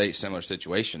Ohio State, similar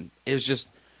situation. It was just,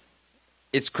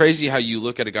 it's crazy how you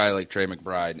look at a guy like Trey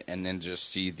McBride and then just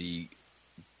see the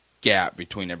gap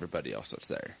between everybody else that's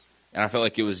there. And I felt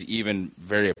like it was even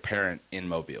very apparent in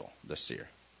Mobile this year.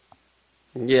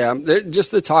 Yeah,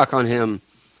 just the talk on him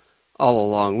all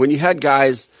along. When you had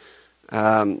guys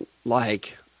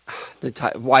like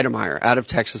Weidemeyer out of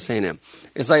Texas A&M,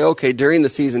 it's like, okay, during the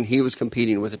season he was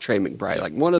competing with a Trey McBride.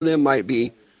 Like, one of them might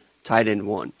be tight end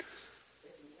one.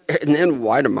 And then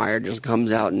Weidemeyer just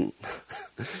comes out and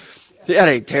he had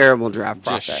a terrible draft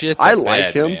process. I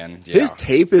like him. Yeah. His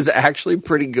tape is actually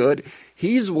pretty good.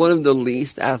 He's one of the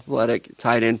least athletic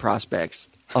tight end prospects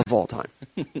of all time.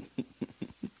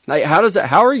 Like,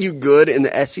 how are you good in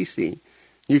the SEC?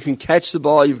 You can catch the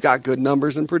ball, you've got good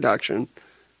numbers and production,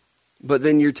 but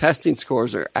then your testing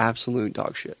scores are absolute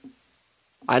dog shit.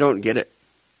 I don't get it.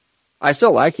 I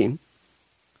still like him,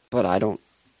 but I don't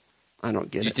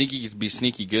get it. You think he could be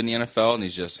sneaky good in the NFL and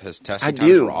his testing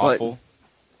times were awful?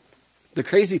 The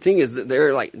crazy thing is that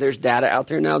there's data out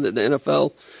there now that the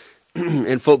NFL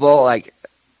and football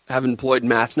have employed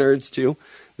math nerds too.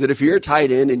 That if you're a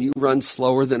tight end and you run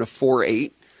slower than a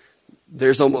 4.8,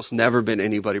 there's almost never been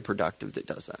anybody productive that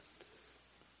does that.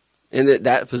 And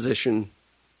that position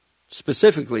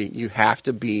specifically, you have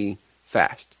to be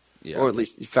fast, or at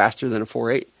least faster than a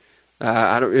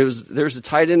 4.8. There's a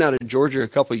tight end out of Georgia a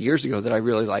couple of years ago that I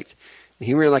really liked. And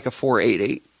he ran like a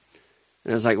 4.88.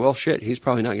 And I was like, well, shit, he's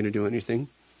probably not going to do anything.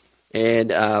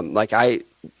 And I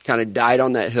kind of died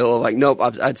on that hill of nope,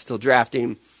 I'd still draft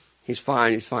him. He's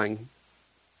fine.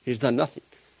 He's done nothing.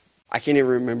 I can't even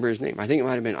remember his name. I think it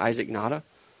might have been Isaac Nada.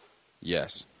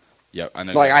 Yes. Yep, I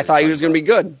know. I thought he was going to be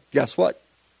good. Guess what?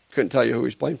 Couldn't tell you who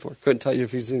he's playing for. Couldn't tell you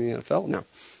if he's in the NFL. No.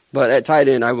 But at tight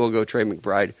end, I will go Trey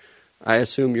McBride. I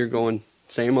assume you're going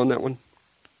same on that one?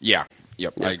 Yeah.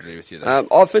 Yep, I agree with you there.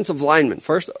 Offensive lineman.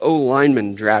 First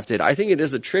O-lineman drafted. I think it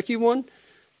is a tricky one.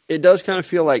 It does kind of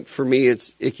feel like, for me,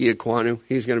 it's Ike Ekwonu.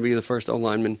 He's going to be the first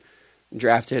O-lineman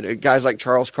drafted. Guys like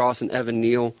Charles Cross and Evan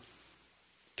Neal,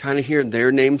 kind of hear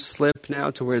their names slip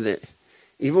now to where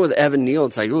even with Evan Neal,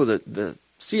 it's like, oh, the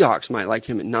Seahawks might like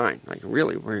him at 9. Like,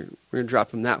 really? We're going to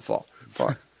drop him that far.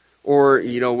 Or,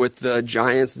 with the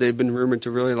Giants, they've been rumored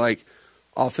to really like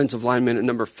offensive lineman at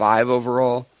number 5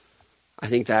 overall. I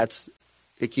think that's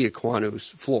Ike Ekwonu's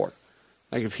floor.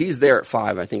 Like, if he's there at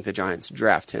 5, I think the Giants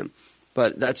draft him.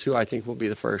 But that's who I think will be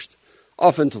the first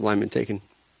offensive lineman taken.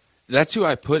 That's who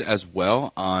I put as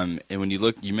well. And when you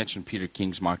look, you mentioned Peter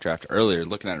King's mock draft earlier.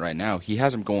 Looking at it right now, he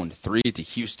has him going 3 to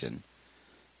Houston,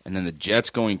 and then the Jets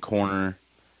going corner,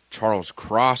 Charles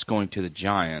Cross going to the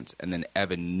Giants, and then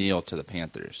Evan Neal to the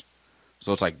Panthers.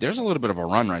 So it's like there's a little bit of a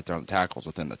run right there on the tackles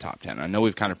within the top 10. I know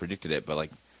we've kind of predicted it, but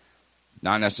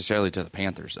not necessarily to the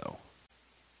Panthers though.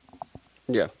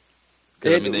 Yeah.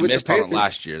 They missed on it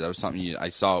last year. That was something I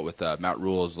saw it with Matt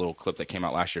Rule's little clip that came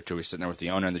out last year, too. He's sitting there with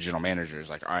the owner and the general manager. He's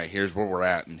like, all right, here's where we're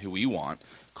at and who we want.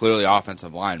 Clearly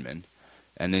offensive linemen.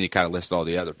 And then he kind of listed all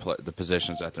the other the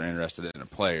positions that they're interested in the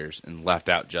players and left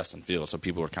out Justin Fields. So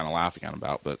people were kind of laughing at him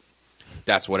about, but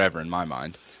that's whatever in my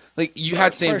mind. You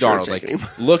had Sam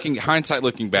Darnold. Hindsight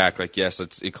looking back, yes,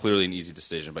 it's clearly an easy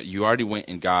decision. But you already went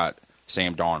and got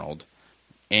Sam Darnold,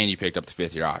 and you picked up the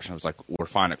 5th-year option. I was like, we're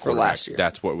fine at quarterback. For last year.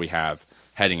 That's what we have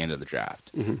heading into the draft.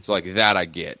 Mm-hmm. So, that I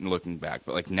get and looking back.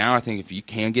 But, now I think if you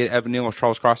can get Evan Neal or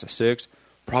Charles Cross at 6,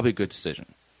 probably a good decision.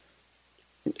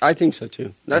 I think so,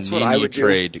 too. That's what I would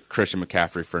trade Christian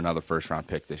McCaffrey for another first-round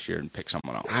pick this year and pick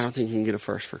someone else. I don't think you can get a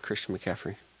first for Christian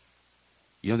McCaffrey.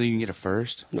 You don't think you can get a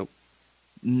first? Nope.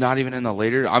 Not even in the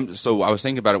later? So I was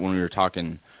thinking about it when we were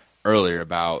talking earlier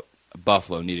about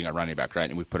Buffalo needing a running back, right?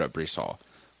 And we put up Breece Hall.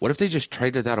 What if they just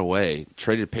traded that away,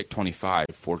 traded pick 25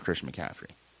 for Christian McCaffrey?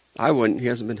 I wouldn't. He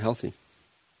hasn't been healthy.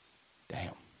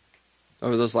 Damn.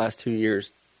 Over those last 2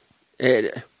 years.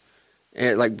 And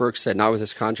like Brooks said, not with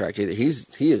his contract either. He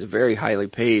is very highly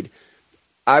paid.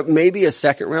 Maybe a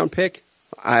second-round pick.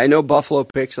 I know Buffalo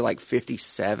picks at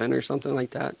 57 or something like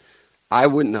that. I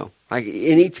wouldn't know.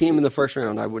 Any team in the first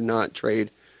round, I would not trade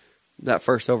that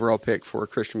first overall pick for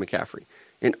Christian McCaffrey.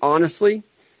 And honestly,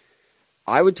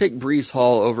 I would take Breece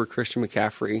Hall over Christian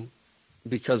McCaffrey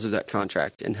because of that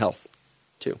contract and health,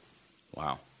 too.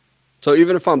 Wow. So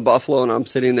even if I'm Buffalo and I'm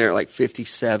sitting there at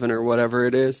 57 or whatever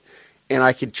it is, and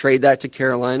I could trade that to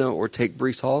Carolina or take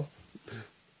Breece Hall,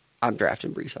 I'm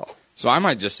drafting Breece Hall. So I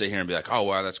might just sit here and be like, oh,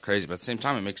 wow, that's crazy. But at the same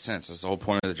time, it makes sense. That's the whole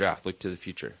point of the draft. Look to the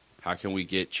future. How can we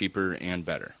get cheaper and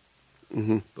better?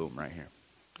 Mm-hmm. Boom, right here.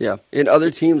 Yeah. In other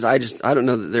teams, I don't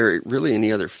know that there are really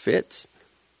any other fits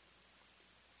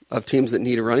of teams that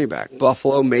need a running back.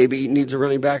 Buffalo maybe needs a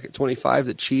running back at 25.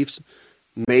 The Chiefs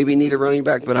maybe need a running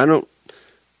back, but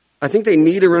I think they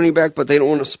need a running back, but they don't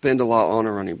want to spend a lot on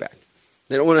a running back.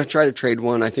 They don't want to try to trade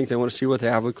one. I think they want to see what they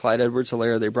have with Clyde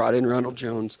Edwards-Helaire. They brought in Ronald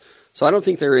Jones. So I don't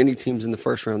think there are any teams in the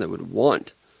first round that would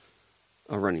want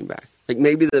a running back.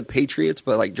 Maybe the Patriots,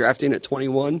 but drafting at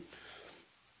 21,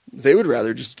 they would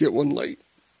rather just get one late.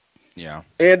 Yeah.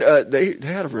 And they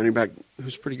had a running back who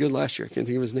was pretty good last year. I can't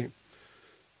think of his name.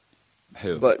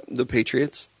 Who? But the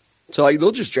Patriots. So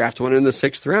they'll just draft one in the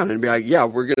 6th round and be like, yeah,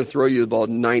 we're going to throw you the ball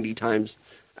 90 times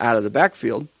out of the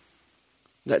backfield.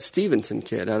 That Stevenson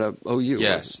kid out of OU.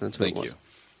 Yes, that's what thank it was. you.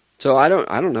 So I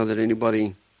don't know that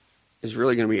anybody is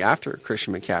really going to be after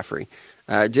Christian McCaffrey.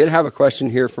 I did have a question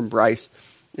here from Bryce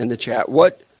in the chat.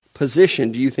 What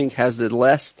position do you think has the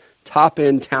less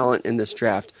top-end talent in this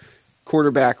draft,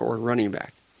 quarterback or running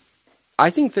back?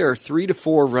 I think there are 3 to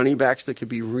 4 running backs that could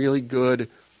be really good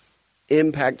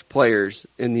impact players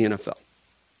in the NFL.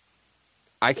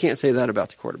 I can't say that about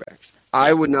the quarterbacks.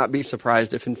 I would not be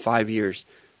surprised if in 5 years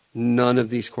none of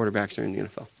these quarterbacks are in the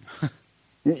NFL.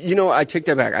 I take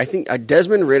that back. I think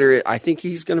Desmond Ridder, I think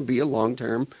he's going to be a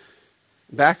long-term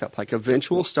backup, like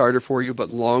eventual starter for you,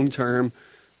 but long-term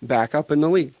backup in the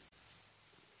league.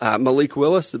 Malik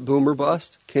Willis, boomer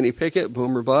bust. Kenny Pickett,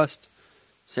 boomer bust.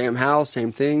 Sam Howell,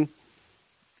 same thing.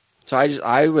 So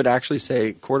I would actually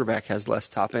say quarterback has less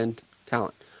top-end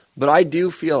talent. But I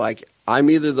do feel like I'm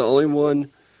either the only one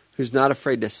who's not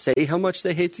afraid to say how much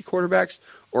they hate the quarterbacks,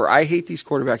 or I hate these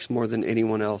quarterbacks more than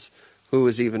anyone else who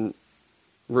is even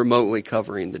remotely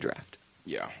covering the draft.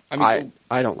 Yeah. I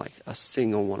don't like a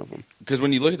single one of them. Because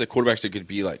when you look at the quarterbacks that could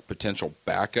be like potential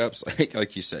backups,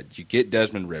 like you said, you get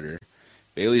Desmond Ridder.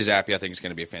 Bailey Zappi, I think, is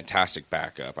going to be a fantastic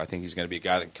backup. I think he's going to be a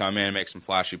guy that can come in, make some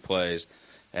flashy plays,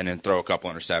 and then throw a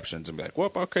couple interceptions and be like,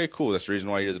 "Whoop, okay, cool. That's the reason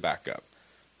why you're the backup."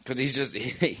 Because he's just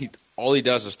all he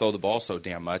does is throw the ball so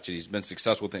damn much, and he's been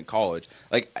successful with it in college.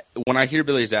 Like when I hear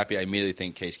Bailey Zappi, I immediately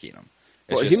think Case Keenum.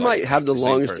 Well, he might have the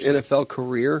longest NFL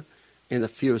career and the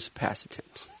fewest pass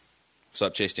attempts. What's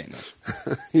up, Chase Daniels?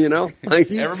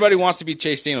 Everybody wants to be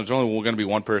Chase Daniels. There's only going to be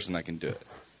one person that can do it.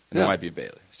 And it might be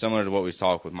Bailey. Similar to what we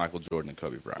talked with Michael Jordan and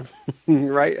Kobe Bryant.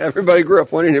 Right? Everybody grew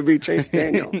up wanting to be Chase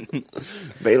Daniel.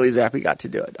 Bailey Zappi got to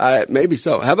do it. Maybe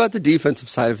so. How about the defensive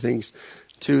side of things,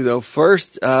 too, though?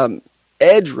 First,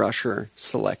 edge rusher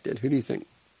selected. Who do you think?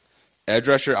 Edge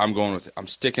rusher, I'm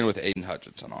sticking with Aiden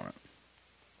Hutchinson on it.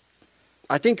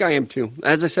 I think I am, too.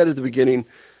 As I said at the beginning,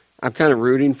 I'm kind of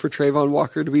rooting for Trayvon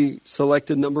Walker to be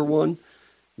selected number one,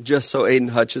 just so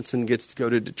Aiden Hutchinson gets to go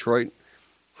to Detroit.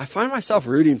 I find myself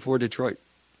rooting for Detroit.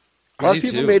 A lot of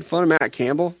people made fun of Matt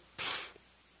Campbell.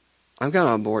 I'm kind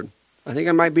of on board. I think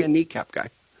I might be a kneecap guy.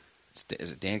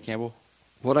 Is it Dan Campbell?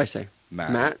 What'd I say?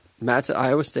 Matt. Matt's at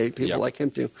Iowa State. People like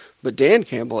him too. But Dan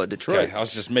Campbell at Detroit. Okay, I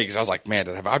was like, man,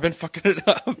 have I been fucking it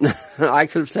up? I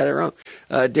could have said it wrong.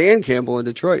 Dan Campbell in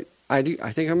Detroit. I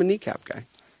think I'm a kneecap guy.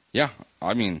 Yeah.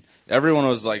 I mean, everyone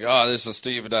was like, oh, this is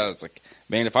Steve. It's like,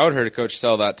 man, if I would have heard a coach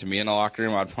sell that to me in the locker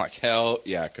room, I'd be like, hell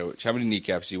yeah, coach. How many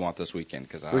kneecaps do you want this weekend?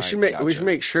 Because we should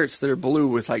make shirts that are blue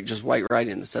with like just white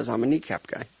writing that says I'm a kneecap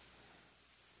guy.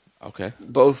 Okay.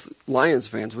 Both Lions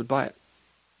fans would buy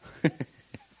it.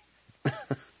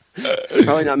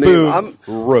 Probably not me. I'm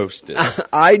roasted.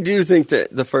 I do think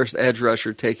that the first edge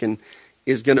rusher taken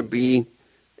is going to be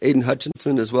Aiden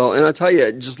Hutchinson as well. And I tell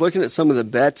you, just looking at some of the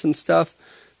bets and stuff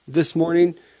this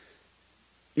morning,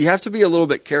 you have to be a little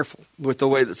bit careful with the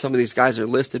way that some of these guys are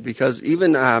listed because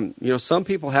even some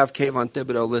people have Kayvon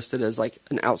Thibodeau listed as like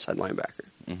an outside linebacker.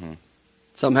 Mm-hmm.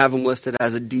 Some have him listed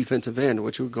as a defensive end,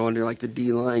 which would go under like the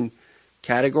D-line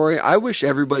category. I wish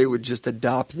everybody would just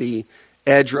adopt the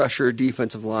edge rusher,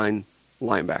 defensive line,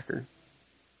 linebacker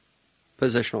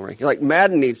positional ranking. Like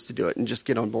Madden needs to do it and just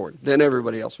get on board. Then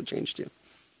everybody else would change too.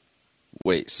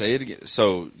 Wait, say it again.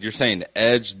 So you're saying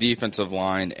edge, defensive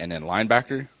line, and then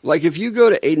linebacker? Like if you go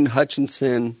to Aiden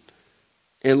Hutchinson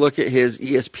and look at his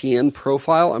ESPN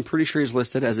profile, I'm pretty sure he's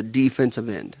listed as a defensive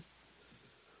end,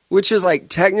 which is like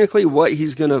technically what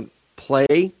he's going to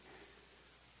play.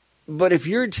 But if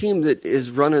you're a team that is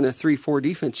running a 3-4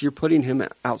 defense, you're putting him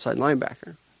at outside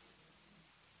linebacker.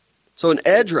 So an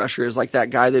edge rusher is like that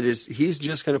guy he's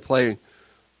just going to play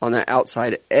on that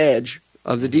outside edge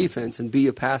of the defense and be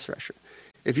a pass rusher.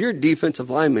 If you're a defensive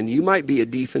lineman, you might be a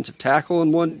defensive tackle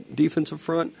in one defensive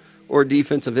front or a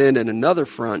defensive end in another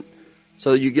front,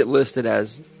 so you get listed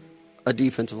as a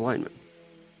defensive lineman.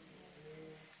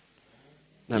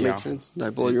 That makes sense? Did I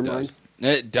blow your mind?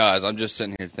 It does. I'm just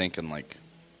sitting here thinking, like,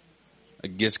 I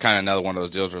guess kind of another one of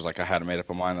those deals where it's like I had it made up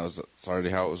in mind. That's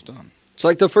already how it was done. So,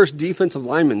 like, the first defensive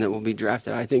lineman that will be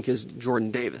drafted, I think, is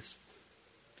Jordan Davis.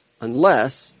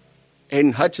 Unless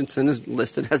Aiden Hutchinson is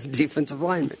listed as a defensive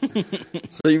lineman.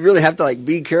 So you really have to like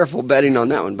be careful betting on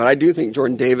that one. But I do think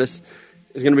Jordan Davis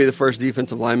is going to be the first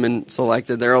defensive lineman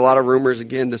selected. There are a lot of rumors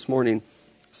again this morning.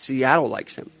 Seattle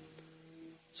likes him.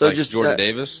 So like just Jordan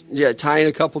Davis? Yeah, tying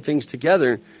a couple things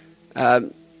together.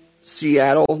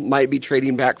 Seattle might be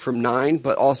trading back from 9,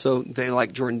 but also they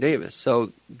like Jordan Davis.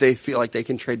 So they feel like they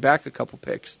can trade back a couple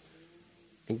picks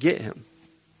and get him.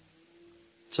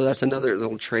 So that's another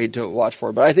little trade to watch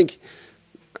for. But I think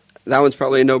that one's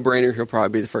probably a no-brainer. He'll probably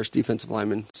be the first defensive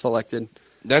lineman selected.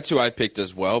 That's who I picked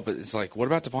as well, but it's like, what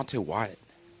about Devontae Wyatt?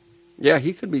 Yeah,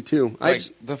 he could be too.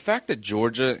 The fact that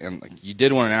Georgia, and like, you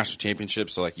did win a national championship,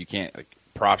 so like you can't, like,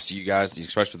 props to you guys,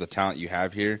 especially with the talent you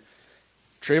have here.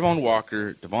 Trayvon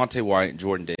Walker, Devontae Wyatt, and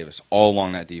Jordan Davis, all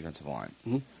along that defensive line.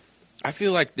 Mm-hmm. I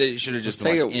feel like they should have just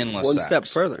take done it endless one sacks. step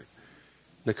further.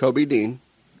 Nakobe Dean,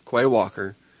 Quay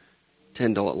Walker,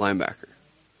 Tyndall at linebacker,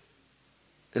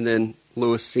 and then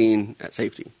Lewis Seen at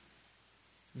safety.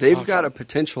 They've got a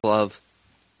potential of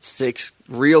 6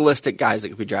 realistic guys that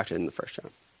could be drafted in the first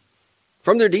round.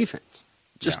 from their defense.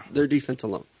 Just Yeah. their defense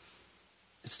alone.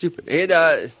 It's stupid.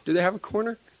 And do they have a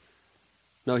corner?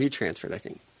 No, he transferred, I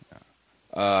think.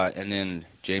 And then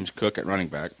James Cook at running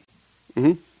back,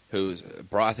 Mhm. who's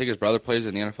I think his brother plays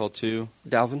in the NFL too.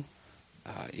 Dalvin?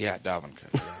 Yeah, Dalvin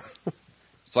Cook. Yeah.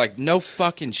 It's like no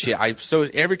fucking shit. So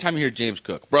every time you hear James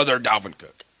Cook, brother Dalvin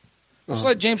Cook, just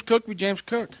let James Cook be James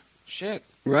Cook. Shit.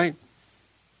 Right.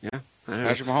 Yeah. I don't know.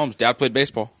 Patrick Mahomes, dad played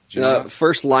baseball. Did you know that?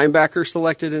 First linebacker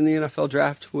selected in the NFL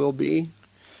draft will be?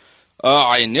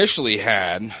 I initially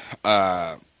had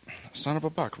son of a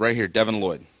buck right here, Devin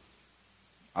Lloyd.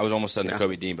 I was almost saying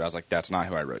Kobe Dean, but I was like, that's not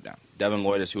who I wrote down. Devin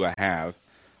Lloyd is who I have,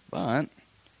 but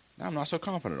now I'm not so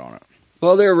confident on it.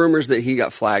 Well, there are rumors that he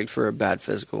got flagged for a bad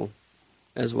physical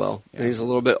as well. Yeah. And he's a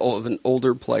little bit of an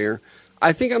older player.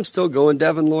 I think I'm still going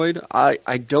Devin Lloyd. I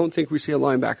don't think we see a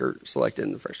linebacker selected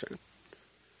in the first round.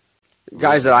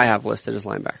 Guys that I have listed as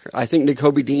linebacker. I think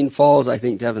Nakobe Dean falls. I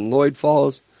think Devin Lloyd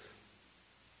falls.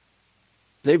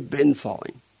 They've been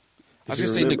falling. I was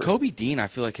going to say, Nakobe Dean, I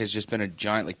feel like, has just been a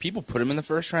giant. Like, people put him in the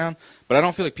first round, but I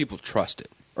don't feel like people trust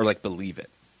it or, like, believe it.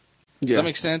 Does that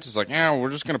make sense? It's like, yeah,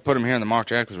 we're just going to put him here in the mock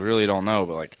draft because we really don't know.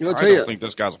 But, like, I don't think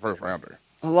this guy's a first rounder.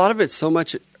 A lot of it so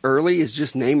much early is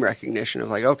just name recognition of,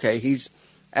 like, okay, he's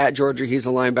at Georgia, he's a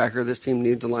linebacker, this team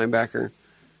needs a linebacker.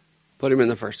 Put him in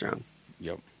the first round.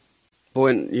 Yep. But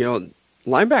when,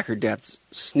 linebacker depth's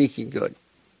sneaky good,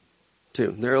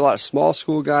 too. There are a lot of small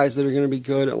school guys that are going to be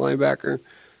good at linebacker.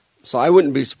 So I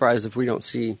wouldn't be surprised if we don't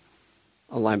see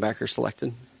a linebacker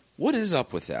selected. What is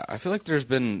up with that? I feel like there's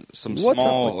been some What's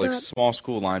small, up with that? small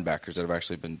school linebackers that have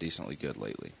actually been decently good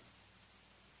lately.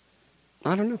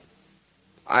 I don't know.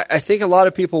 I think a lot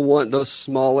of people want those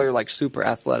smaller, like super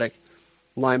athletic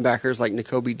linebackers like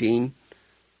Nakobe Dean.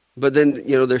 But then,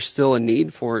 there's still a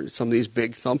need for some of these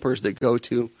big thumpers that go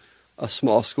to a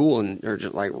small school and are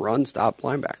just like run-stop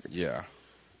linebackers. Yeah.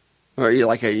 Or you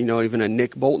like even a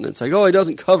Nick Bolton. It's like, oh, he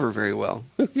doesn't cover very well.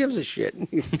 Who gives a shit?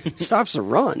 He stops the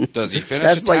run. Does he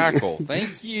finish a tackle?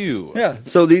 Thank you. Yeah.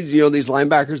 So these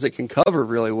linebackers that can cover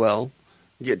really well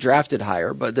get drafted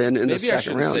higher, but then in the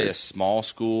second round, maybe I shouldn't say a small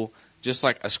school, just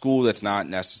like a school that's not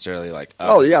necessarily like up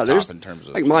oh yeah, at the there's top in terms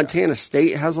of like Montana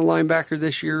State has a linebacker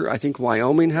this year. I think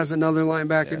Wyoming has another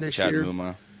linebacker this Chad year.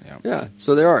 Muma. Yeah. Yeah.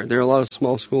 So there are a lot of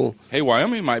small school. Hey,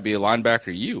 Wyoming might be a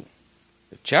linebacker.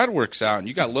 If Chad works out and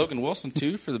you got Logan Wilson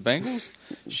too for the Bengals,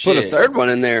 Put a third one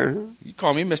in there. You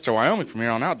call me Mr. Wyoming from here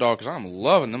on out, dog, because I'm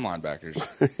loving them linebackers.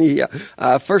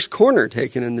 Yeah. First corner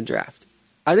taken in the draft.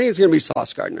 I think it's going to be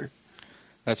Sauce Gardner.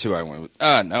 That's who I went with.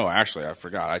 No, actually, I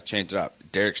forgot. I changed it up.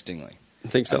 Derek Stingley. I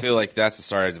think so. I feel like that's the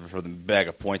start for the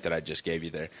mega point that I just gave you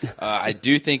there. I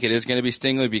do think it is going to be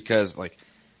Stingley because, like,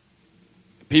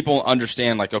 people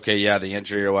understand, like, okay, yeah, the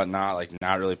injury or whatnot, like,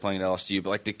 not really playing at LSU, but,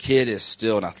 like, the kid is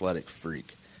still an athletic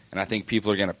freak. And I think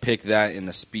people are going to pick that in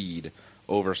the speed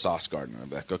over Sauce Gardner. They'll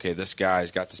be like, okay, this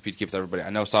guy's got the speed to keep with everybody. I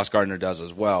know Sauce Gardner does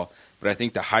as well, but I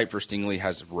think the hype for Stingley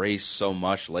has raised so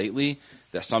much lately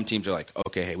that some teams are like,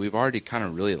 okay, hey, we've already kind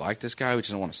of really liked this guy. We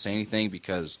just don't want to say anything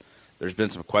because there's been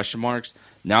some question marks.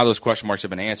 Now those question marks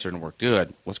have been answered and we're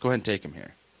good. Let's go ahead and take him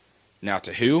here. Now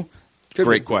to who?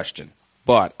 Great question.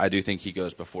 But I do think he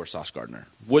goes before Sauce Gardner.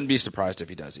 Wouldn't be surprised if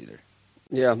he does either.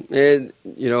 Yeah, and,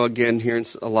 again, hearing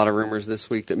a lot of rumors this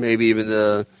week that maybe even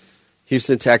the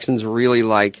Houston Texans really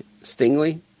like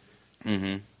Stingley.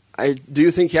 Mm-hmm. I do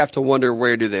think you have to wonder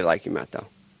where do they like him at, though.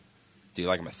 Do you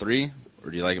like him at 3 or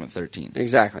do you like him at 13?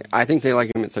 Exactly. I think they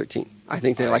like him at 13. I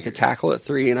think they like a tackle at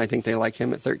 3, and I think they like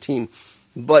him at 13.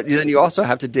 But then you also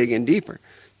have to dig in deeper.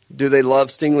 Do they love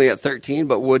Stingley at 13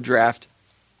 but would draft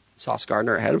Sauce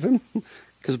Gardner ahead of him?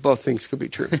 Because both things could be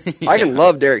true. I can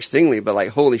love Derek Stingley, but, like,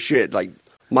 holy shit, like,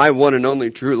 my one and only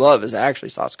true love is actually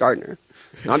Sauce Gardner.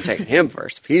 And I'm taking him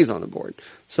first if he's on the board.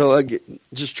 So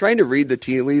just trying to read the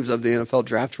tea leaves of the NFL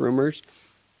draft rumors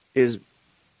is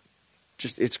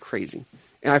just, it's crazy.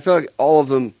 And I feel like all of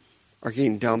them are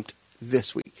getting dumped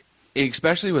this week.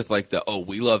 Especially with, like,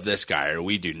 we love this guy or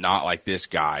we do not like this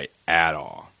guy at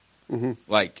all. Mm-hmm.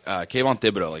 Like, Kayvon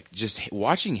Thibodeau, like, just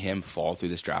watching him fall through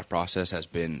this draft process has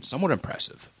been somewhat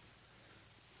impressive.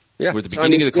 Yeah. With the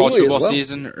beginning of the college Stingley football as well.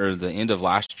 season or the end of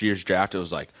last year's draft, it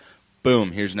was like,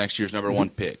 boom, here's next year's number one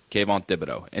pick, Kayvon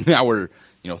Thibodeau. And now we're,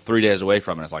 3 days away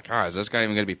from it. It's like, is this guy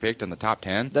even going to be picked in the top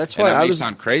 10? That's and why that may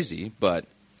sound crazy, but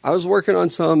I was working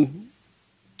on some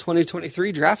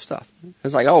 2023 draft stuff.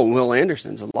 It's like, Will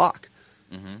Anderson's a lock.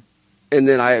 Mm-hmm. And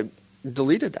then I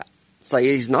deleted that. It's like,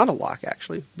 he's not a lock,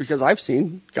 actually, because I've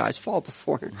seen guys fall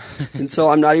before. And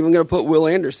so I'm not even going to put Will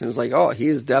Anderson. It's like, he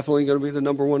is definitely going to be the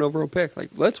number one overall pick.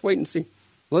 Like, let's wait and see.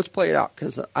 Let's play it out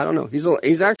because I don't know.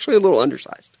 He's actually a little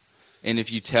undersized. And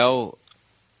if you tell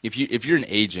if you're an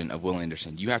agent of Will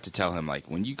Anderson, you have to tell him, like,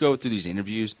 when you go through these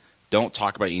interviews, don't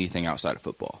talk about anything outside of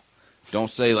football.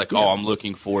 Don't say, like, oh, I'm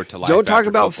looking forward to life. Don't talk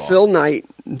about football. Phil Knight.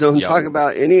 Don't talk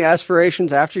about any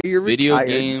aspirations after you're Video retired.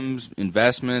 games,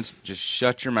 investments, just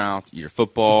shut your mouth. You're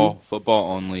football,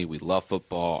 football only. We love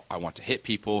football. I want to hit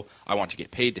people. I want to get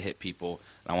paid to hit people.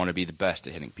 And I want to be the best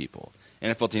at hitting people.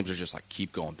 NFL teams are just like,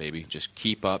 keep going, baby. Just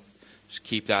keep up. Just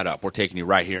keep that up. We're taking you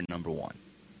right here at number 1.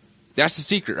 That's the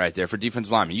secret right there for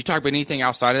defensive linemen. You talk about anything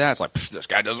outside of that, it's like, this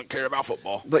guy doesn't care about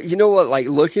football. But you know what? Like,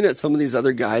 looking at some of these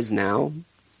other guys now,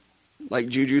 like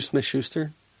Juju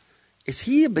Smith-Schuster, is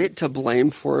he a bit to blame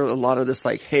for a lot of this?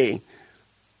 Like, hey,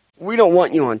 we don't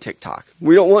want you on TikTok.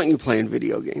 We don't want you playing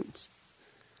video games.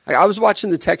 Like, I was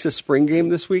watching the Texas spring game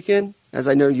this weekend, as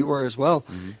I know you were as well,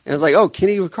 and I was like, oh,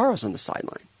 Kenny Vaccaro's on the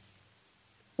sideline.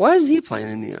 Why isn't he playing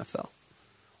in the NFL?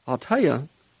 I'll tell you,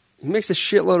 he makes a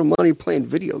shitload of money playing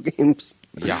video games.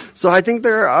 Yeah. So I think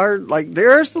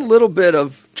there's a little bit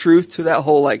of truth to that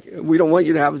whole, like, we don't want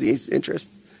you to have these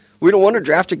interests. We don't want to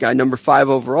draft a guy number 5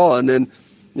 overall, and then,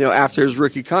 after his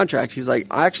rookie contract, he's like,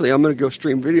 actually, I'm going to go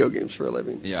stream video games for a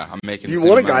living. Yeah, I'm making. You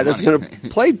want a guy that's going to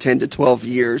play 10 to 12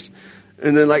 years,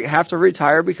 and then have to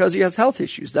retire because he has health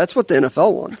issues. That's what the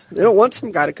NFL wants. They don't want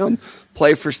some guy to come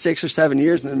play for 6 or 7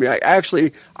 years and then be like,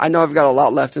 actually, I know I've got a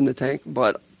lot left in the tank,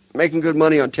 but making good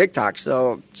money on TikTok,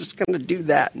 so I'm just going to do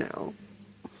that now.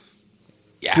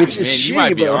 Yeah, which man, is you shitty,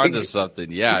 might be but onto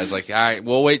something. Yeah, it's like, all right,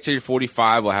 we'll wait till you're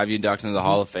 45. We'll have you inducted into the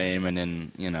Hall of Fame, and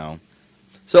then,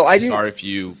 So I sorry if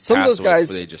you some of pass those away guys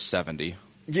before the age of 70.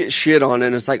 get shit on,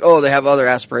 and it's like, oh, they have other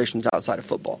aspirations outside of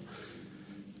football.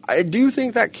 I do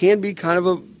think that can be kind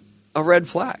of a red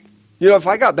flag. If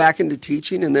I got back into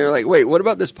teaching and they're like, wait, what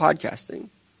about this podcast thing?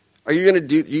 Are you going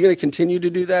to continue to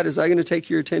do that? Is that going to take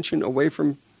your attention away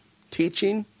from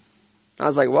teaching? I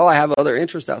was like, well, I have other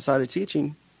interests outside of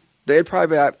teaching. They'd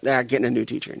probably be like, getting a new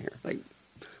teacher in here. Like,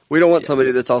 we don't want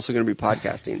somebody that's also going to be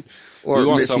podcasting or we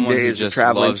want missing someone days who or just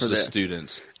traveling loves for the this.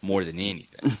 students more than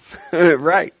anything.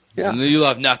 Right. Yeah. And you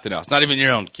love nothing else, not even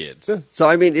your own kids. So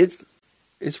I mean,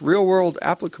 it's real world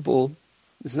applicable.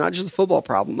 It's not just a football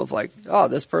problem of like, oh,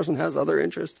 this person has other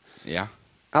interests Yeah.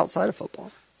 outside of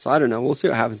football. So I don't know. We'll see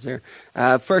what happens there.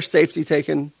 First safety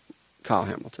taken, Kyle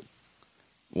Hamilton.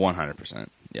 100%.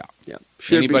 Yeah. Yeah.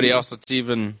 Anybody else that's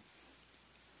even...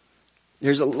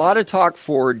 There's a lot of talk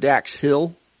for Dax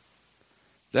Hill.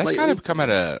 That's lately. kind of come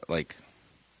at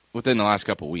within the last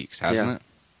couple of weeks, hasn't Yeah. it?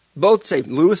 Both safety,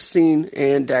 Lewis Seen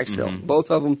and Dax Hill. Both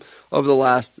of them over the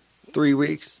last 3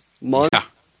 weeks, month. Yeah.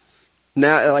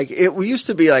 Now, we used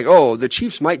to be like, oh, the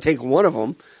Chiefs might take one of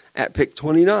them at pick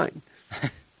 29.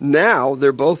 Now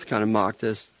they're both kind of mocked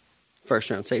as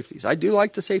first-round safeties. I do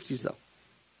like the safeties, though.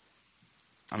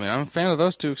 I mean, I'm a fan of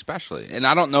those two especially. And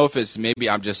I don't know if it's maybe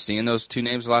I'm just seeing those two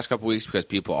names the last couple of weeks because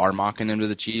people are mocking them to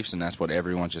the Chiefs, and that's what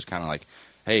everyone's just kind of like,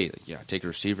 hey, yeah, take a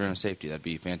receiver and a safety. That'd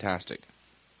be fantastic.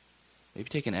 Maybe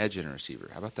take an edge and a receiver.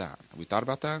 How about that? Have we thought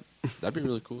about that? That'd be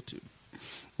really cool, too.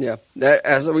 Yeah.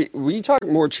 As we talk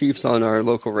more Chiefs on our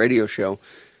local radio show,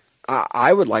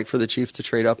 I would like for the Chiefs to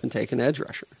trade up and take an edge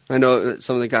rusher. I know that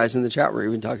some of the guys in the chat were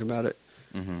even talking about it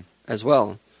as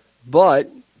well. But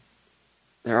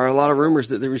there are a lot of rumors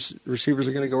that the receivers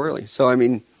are going to go early. So, I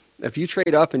mean, if you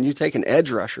trade up and you take an edge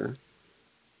rusher,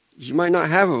 you might not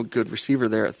have a good receiver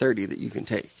there at 30 that you can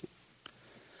take.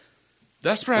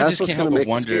 That's where I just can't help but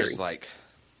wonder scary. is like,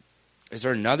 is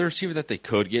there another receiver that they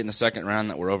could get in the second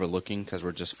round that we're overlooking because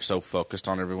we're just so focused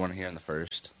on everyone here in the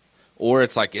first? Or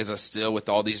it's like, is it still with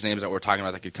all these names that we're talking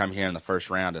about that could come here in the first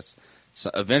round?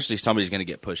 Eventually somebody's going to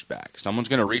get pushed back. Someone's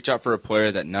going to reach out for a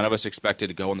player that none of us expected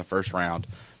to go in the first round,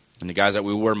 and the guys that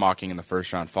we were mocking in the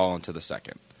first round fall into the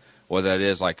second. Whether that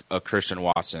is like a Christian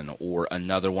Watson or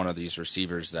another one of these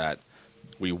receivers that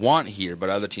we want here, but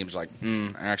other teams are like,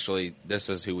 actually, this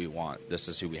is who we want. This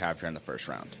is who we have here in the first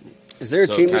round. Is there a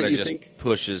so team it kind that of you just think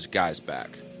pushes guys back?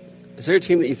 Is there a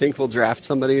team that you think will draft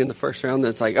somebody in the first round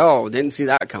that's like, oh, didn't see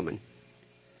that coming?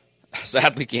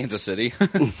 Sadly, Kansas City.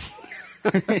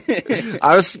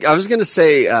 I was going to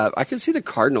say I could see the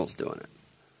Cardinals doing it.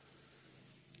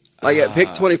 Like at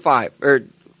pick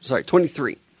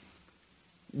 23.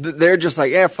 They're just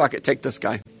like, yeah, fuck it, take this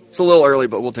guy. It's a little early,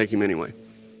 but we'll take him anyway.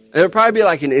 It'll probably be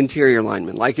like an interior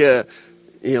lineman, like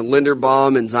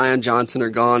Linderbaum and Zion Johnson are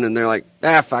gone, and they're like,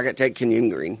 fuck it, take Kenyon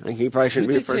Green. Like he probably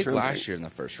shouldn't Who be did the they first take round. last year in the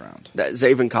first round? That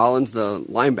Zaven Collins, the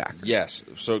linebacker. Yes,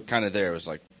 so kind of there it was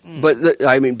like, But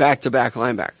back-to-back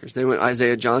linebackers. They went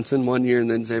Isaiah Johnson one year and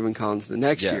then Zaven Collins the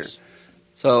next year.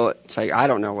 So it's like I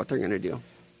don't know what they're going to do.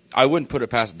 I wouldn't put it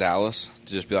past Dallas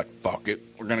to just be like, fuck it,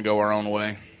 we're going to go our own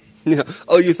way. Yeah.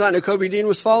 Oh, you thought Nakobe Dean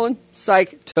was falling?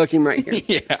 Psych, took him right here.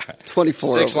 Yeah.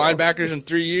 24 6 overall. linebackers in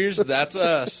 3 years, that's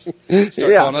us. Start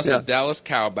calling us the Dallas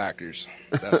Cowbackers.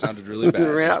 That sounded really bad.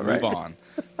 Yeah, Just move right. on.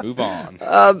 Move on.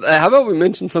 How about we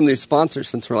mention some of these sponsors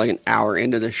since we're like an hour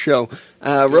into the show?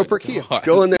 Roper Kia. God.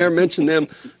 Go in there, mention them.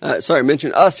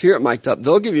 Mention us here at Mic'd Up.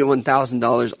 They'll give you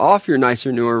 $1,000 off your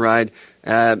nicer, newer ride.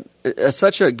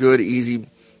 Such a good, easy,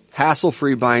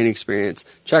 hassle-free buying experience.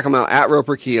 Check them out at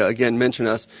Roper Kia. Again, mention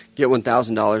us. Get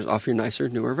 $1,000 off your nicer,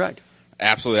 newer ride.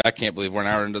 Absolutely. I can't believe we're an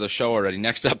hour into the show already.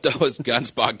 Next up, though, is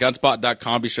Gunspot.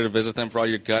 Gunspot.com. Be sure to visit them for all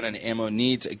your gun and ammo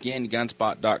needs. Again,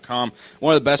 Gunspot.com.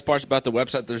 One of the best parts about the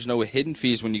website, there's no hidden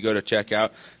fees when you go to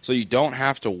checkout, so you don't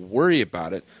have to worry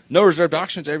about it. No reserved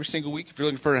auctions every single week if you're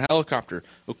looking for a helicopter,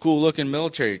 a cool-looking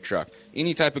military truck,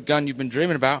 any type of gun you've been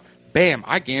dreaming about. Bam,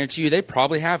 I guarantee you they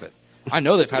probably have it. I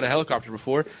know they've had a helicopter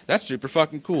before. That's super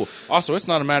fucking cool. Also, it's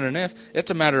not a matter of if,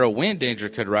 it's a matter of when danger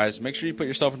could arise. Make sure you put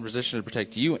yourself in a position to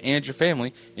protect you and your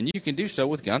family, and you can do so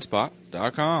with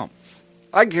Gunspot.com.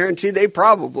 I guarantee they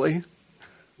probably.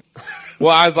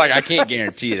 Well, I was like, I can't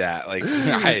guarantee that. Like,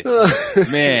 man.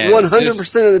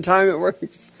 100% of the time it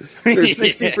works. Or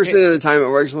 60% of the time it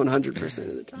works 100%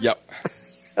 of the time. Yep.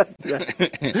 Yes.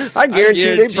 I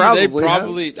guarantee they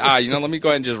probably have. Let me go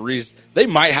ahead and just read. They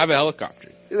might have a helicopter.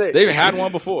 They've had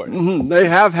one before. They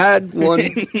have had one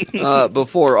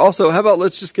before. Also, how about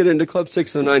let's just get into Club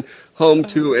 609, home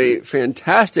to a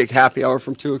fantastic happy hour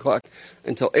from 2 o'clock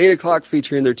until 8 o'clock,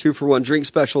 featuring their 2-for-1 drink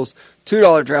specials,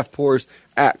 $2 draft pours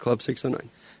at Club 609.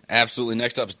 Absolutely.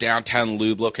 Next up is Downtown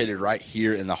Lube, located right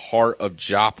here in the heart of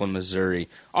Joplin, Missouri,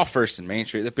 off 1st and Main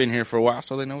Street. They've been here for a while,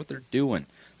 so they know what they're doing.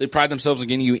 They pride themselves on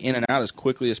getting you in and out as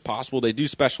quickly as possible. They do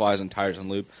specialize in tires and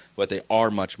lube, but they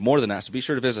are much more than that. So be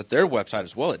sure to visit their website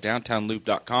as well at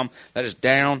downtownlube.com. That is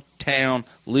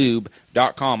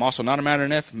downtownlube.com. Also, not a matter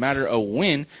of if, matter of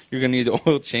when you're going to need the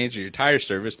oil change or your tire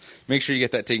service. Make sure you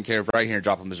get that taken care of right here in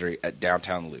Joplin, Missouri at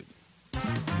Downtown Lube.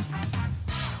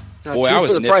 Now, Boy, two I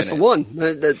was for the price niffing of one.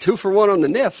 The 2-for-1 on the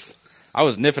NIF. I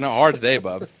was niffing it hard today,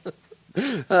 bub.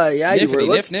 Yeah, you were.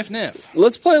 Niff.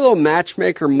 Let's play a little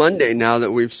Matchmaker Monday now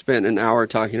that we've spent an hour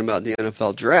talking about the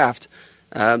NFL draft.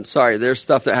 Sorry, there's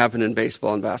stuff that happened in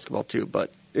baseball and basketball too,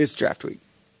 but it's draft week.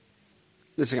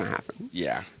 This is going to happen.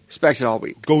 Yeah. Expect it all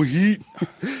week. Go Heat.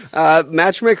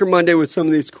 Matchmaker Monday with some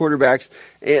of these quarterbacks.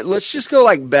 And let's just go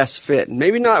like best fit.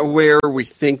 Maybe not where we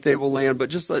think they will land, but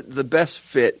just the best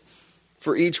fit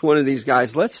for each one of these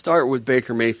guys. Let's start with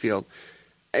Baker Mayfield.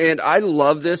 And I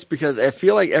love this because I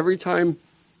feel like every time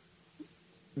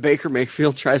Baker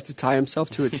Mayfield tries to tie himself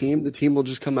to a team, the team will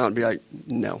just come out and be like,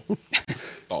 no.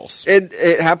 False.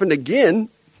 It happened again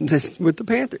with the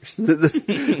Panthers.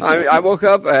 I woke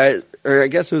up, or I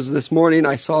guess it was this morning,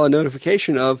 I saw a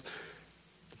notification of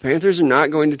the Panthers are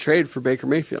not going to trade for Baker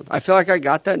Mayfield. I feel like I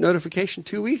got that notification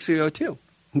 2 weeks ago too.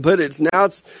 But it's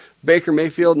Baker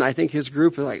Mayfield, and I think his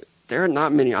group is like, there are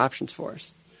not many options for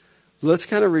us. Let's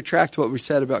kind of retract what we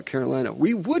said about Carolina.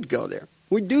 We would go there.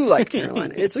 We do like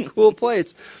Carolina. It's a cool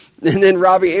place. And then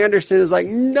Robbie Anderson is like,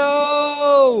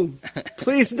 no,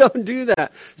 please don't do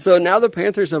that. So now the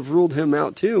Panthers have ruled him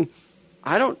out too.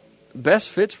 Best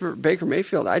fits for Baker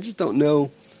Mayfield. I just don't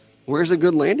know where's a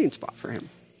good landing spot for him.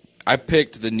 I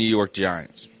picked the New York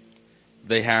Giants.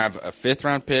 They have a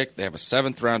 5th-round pick. They have a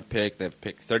 7th-round pick. They have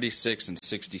picked 36 and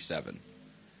 67.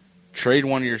 Trade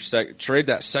trade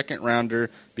that second rounder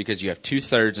because you have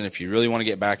 2/3, and if you really want to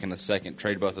get back in the second,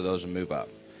 trade both of those and move up.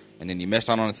 And then you miss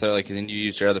out on a third, and then you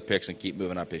use your other picks and keep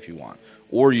moving up if you want.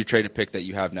 Or you trade a pick that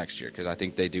you have next year because I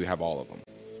think they do have all of them.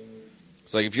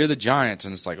 So if you're the Giants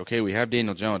and it's like, okay, we have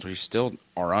Daniel Jones, we still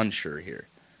are unsure here.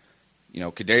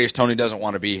 Kadarius Toney doesn't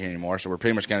want to be here anymore, so we're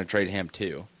pretty much going to trade him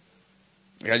too.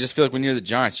 I just feel like when you're the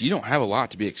Giants, you don't have a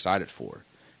lot to be excited for.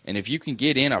 And if you can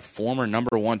get in a former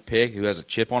number 1 pick who has a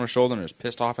chip on his shoulder and is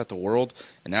pissed off at the world,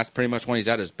 and that's pretty much when he's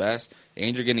at his best,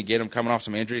 and you're going to get him coming off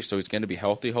some injuries, so he's going to be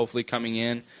healthy, hopefully coming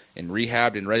in and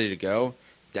rehabbed and ready to go,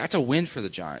 that's a win for the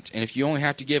Giants. And if you only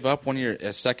have to give up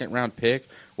a second-round pick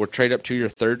or trade up to your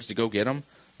thirds to go get him,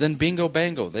 then bingo,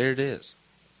 bango, there it is.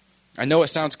 I know it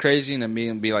sounds crazy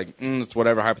and be like, it's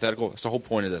whatever, hypothetical. That's the whole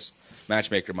point of this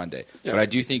Matchmaker Monday. Yeah. But I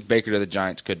do think Baker to the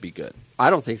Giants could be good. I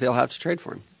don't think they'll have to trade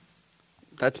for him.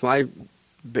 That's my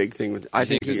big thing. I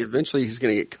think eventually he's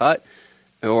going to get cut,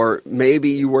 or maybe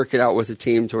you work it out with a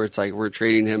team to where it's like we're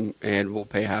trading him and we'll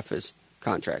pay half his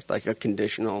contract, like a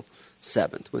conditional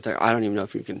 7th. I don't even know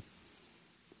if you can.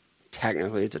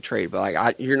 Technically, it's a trade,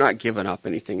 but you're not giving up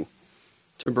anything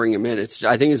to bring him in.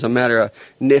 I think it's a matter of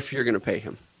if you're going to pay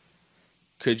him.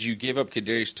 Could you give up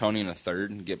Kadarius Toney in a third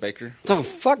and get Baker? Oh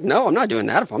fuck no! I'm not doing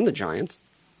that if I'm the Giants.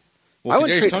 Well,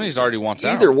 Kadarius Toney's already wants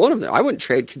out. Either one of them. I wouldn't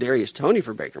trade Kadarius Toney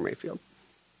for Baker Mayfield.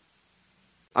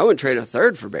 I wouldn't trade a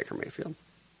third for Baker Mayfield.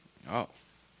 Oh.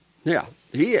 Yeah.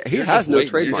 He has no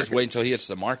trade market. Just wait until he hits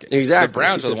the market. Exactly. The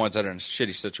Browns are the ones that are in a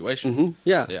shitty situation. Mm-hmm.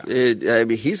 Yeah. I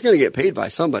mean, he's going to get paid by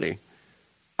somebody.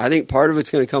 I think part of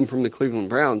it's going to come from the Cleveland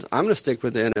Browns. I'm going to stick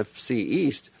with the NFC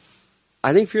East.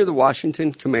 I think if you're the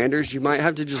Washington Commanders, you might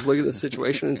have to just look at the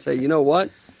situation and say, you know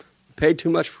what? Paid too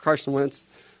much for Carson Wentz.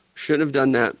 Shouldn't have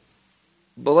done that.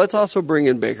 But let's also bring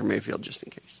in Baker Mayfield just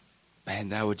in case. Man,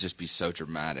 that would just be so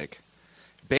dramatic.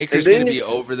 Baker's going to be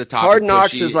over the top. Hard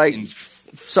Knocks is like,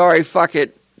 sorry, fuck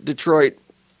it, Detroit.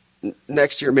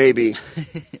 Next year, maybe.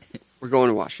 We're going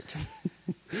to Washington.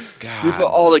 God. We put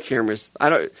all the cameras.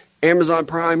 Amazon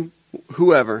Prime,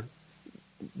 whoever.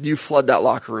 You flood that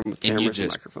locker room with cameras and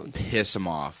microphones. Piss them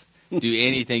off. Do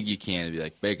anything you can to be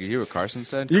like, Baker, you hear what Carson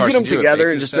said? You get them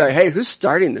together and just be like, hey, who's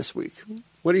starting this week?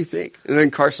 What do you think? And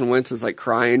then Carson Wentz is like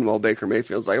crying while Baker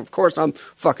Mayfield's like, of course I'm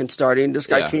fucking starting. This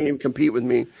guy can't even compete with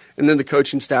me. And then the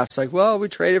coaching staff's like, well, we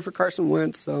traded for Carson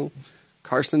Wentz, so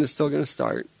Carson is still going to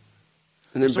start.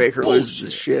 And then Baker loses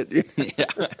his shit.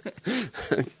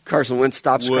 Carson Wentz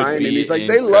stops crying, and he's like,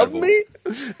 they love me?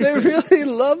 They really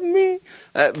love me?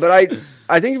 But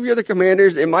I think if you're the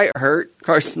Commanders, it might hurt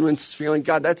Carson Wentz's feeling.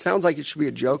 God, that sounds like it should be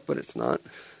a joke, but it's not.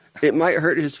 It might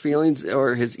hurt his feelings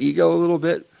or his ego a little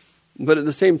bit. But at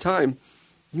the same time,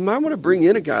 you might want to bring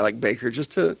in a guy like Baker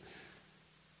just to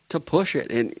push it.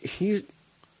 And he's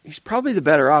probably the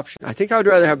better option. I think I would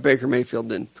rather have Baker Mayfield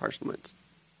than Carson Wentz.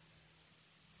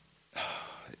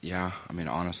 Yeah, I mean,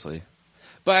 honestly.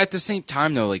 But at the same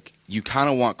time, though, like, you kind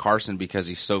of want Carson because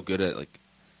he's so good at, like,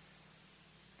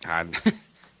 I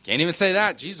can't even say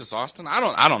that. Jesus, Austin. I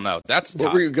don't know. That's tough.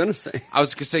 What were you going to say? I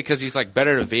was going to say because he's, like,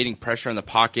 better at evading pressure in the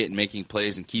pocket and making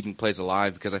plays and keeping plays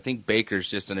alive because I think Baker's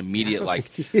just an immediate,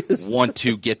 like,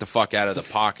 1-2, get the fuck out of the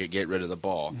pocket, get rid of the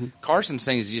ball. Mm-hmm. Carson's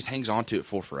saying is he just hangs on to it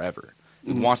for forever.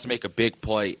 He wants to make a big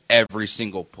play every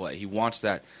single play. He wants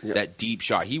that deep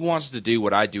shot. He wants to do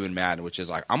what I do in Madden, which is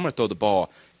like, I'm going to throw the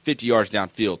ball 50 yards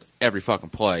downfield every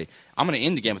fucking play. I'm going to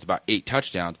end the game with about 8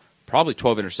 touchdowns, probably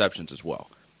 12 interceptions as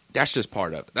well. That's just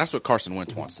part of it. That's what Carson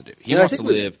Wentz wants to do. He wants to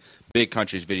live big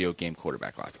country's video game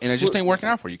quarterback life. And it just ain't working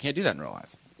out for you. You can't do that in real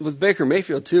life. With Baker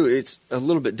Mayfield, too, it's a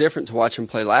little bit different to watch him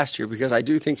play last year because I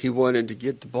do think he wanted to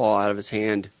get the ball out of his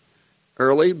hand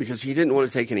early because he didn't want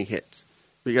to take any hits.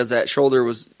 Because that shoulder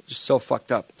was just so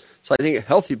fucked up. So I think a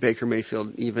healthy Baker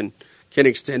Mayfield even can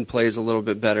extend plays a little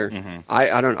bit better. Mm-hmm.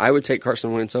 I would take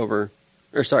Baker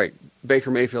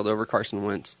Mayfield over Carson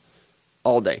Wentz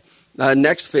all day.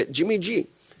 Next fit, Jimmy G.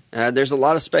 There's a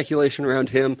lot of speculation around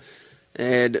him,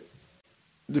 and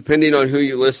depending on who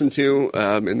you listen to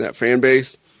in that fan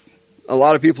base, a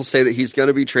lot of people say that he's going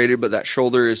to be traded, but that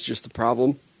shoulder is just a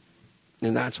problem,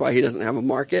 and that's why he doesn't have a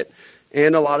market.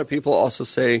 And a lot of people also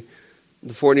say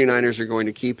the 49ers are going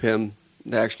to keep him.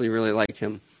 They actually really like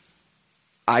him.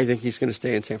 I think he's going to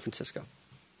stay in San Francisco.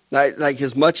 Like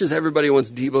as much as everybody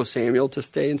wants Deebo Samuel to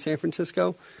stay in San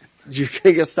Francisco, you're going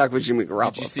to get stuck with Jimmy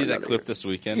Garoppolo. Did you see that clip this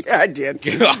weekend? Yeah, I did.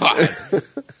 God.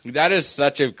 That is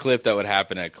such a clip that would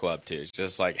happen at a club, too. It's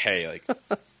just like, hey, like,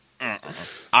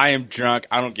 I am drunk.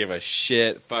 I don't give a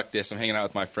shit. Fuck this. I'm hanging out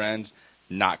with my friends.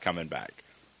 Not coming back.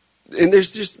 And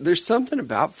there's something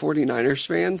about 49ers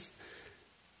fans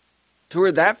to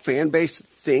where that fan base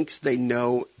thinks they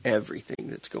know everything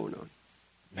that's going on.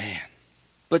 Man.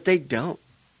 But they don't.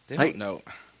 They don't know.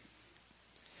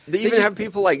 They even have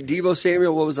people like Deebo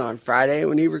Samuel, what was it, on Friday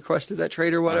when he requested that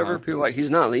trade or whatever? People are like,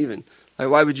 he's not leaving. Like,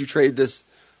 why would you trade this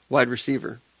wide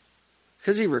receiver?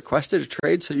 Because he requested a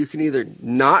trade so you can either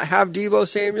not have Deebo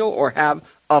Samuel or have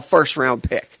a first-round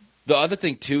pick. The other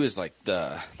thing, too, is like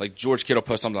George Kittle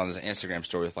posted something on his Instagram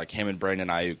story with like him and Brandon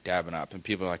Ayuk dabbing up. And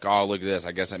people are like, oh, look at this.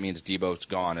 I guess that means Deebo's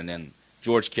gone. And then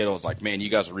George Kittle's like, man, you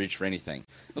guys will reach for anything.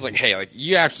 I was like, hey, like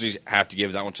you actually have to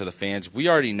give that one to the fans. We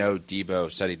already know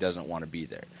Deebo said he doesn't want to be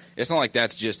there. It's not like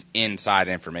that's just inside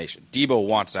information. Deebo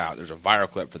wants out. There's a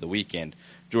viral clip for the weekend.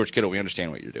 George Kittle, we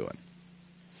understand what you're doing.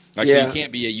 Like, so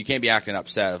you can't be acting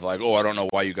upset of like, oh, I don't know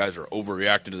why you guys are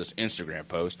overreacting to this Instagram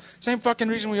post. Same fucking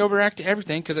reason we overreact to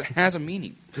everything, because it has a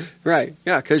meaning. Right.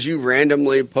 Yeah, because you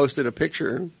randomly posted a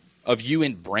picture of you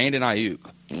and Brandon Ayuk.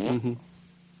 Mm-hmm.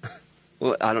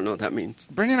 Well, I don't know what that means.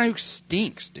 Brandon Ayuk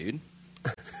stinks, dude.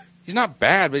 He's not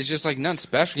bad, but he's just like nothing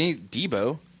special. He ain't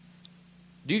Deebo.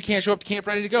 Dude can't show up to camp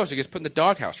ready to go, so he gets put in the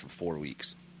doghouse for 4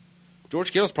 weeks.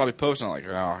 George Kittle's probably posting like,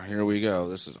 oh, here we go.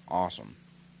 This is awesome.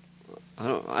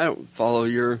 I don't follow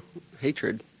your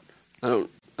hatred. It's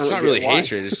not really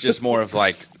hatred. It's just more of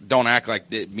like, don't act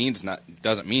like it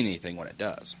doesn't mean anything when it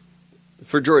does.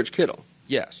 For George Kittle.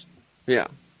 Yes. Yeah.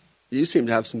 You seem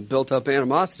to have some built-up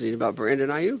animosity about Brandon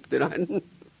Ayuk. Did I?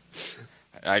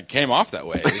 I came off that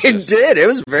way. It did. It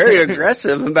was very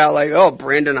aggressive about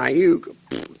Brandon Ayuk.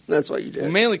 That's what you did.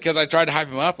 Well, mainly because I tried to hype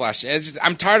him up last year.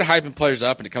 I'm tired of hyping players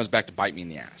up, and it comes back to bite me in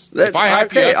the ass. If I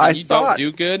hype you up and you don't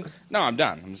do good, no, I'm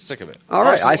done. I'm sick of it. All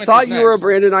right. I thought you were a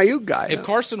Brandon Ayuk guy. If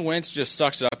Carson Wentz just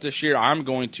sucks it up this year, I'm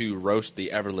going to roast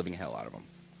the ever-living hell out of him.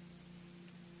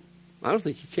 I don't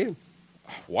think you can.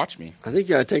 Watch me. I think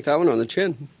you got to take that one on the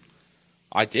chin.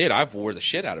 I did. I've wore the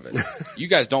shit out of it. You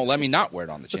guys don't let me not wear it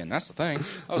on the chin. That's the thing.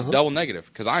 That was double negative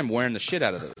because I'm wearing the shit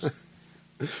out of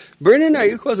those. Brandon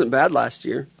Ayuk wasn't bad last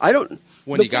year.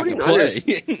 When he got to play.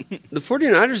 The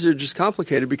 49ers are just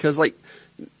complicated because,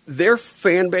 their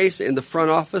fan base and the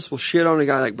front office will shit on a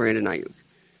guy like Brandon Ayuk.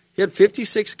 He had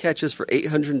 56 catches for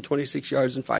 826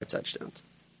 yards and 5 touchdowns.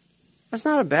 That's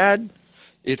not a bad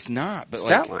It's not, but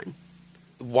stat line.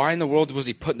 Why in the world was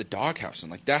he put in the doghouse?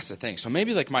 And that's the thing. So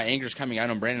maybe my anger's coming out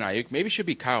on Brandon Ayuk. Maybe it should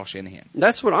be Kyle Shanahan.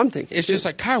 That's what I'm thinking. It's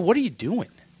just Kyle, what are you doing?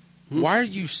 Why are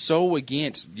you so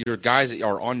against your guys that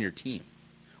are on your team?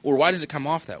 Or why does it come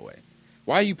off that way?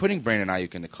 Why are you putting Brandon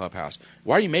Ayuk in the clubhouse?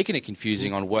 Why are you making it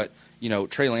confusing on what,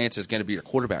 Trey Lance is going to be your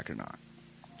quarterback or not?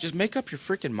 Just make up your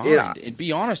freaking mind and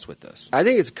be honest with us. I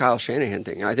think it's a Kyle Shanahan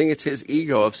thing. I think it's his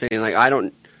ego of saying, I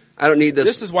don't need this.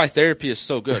 This is why therapy is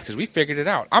so good, because we figured it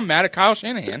out. I'm mad at Kyle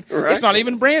Shanahan. Right? It's not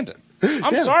even Brandon.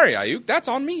 I'm sorry, Ayuk. That's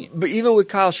on me. But even with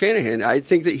Kyle Shanahan, I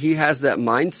think that he has that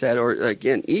mindset or,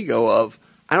 again, ego of,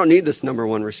 I don't need this number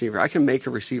one receiver. I can make a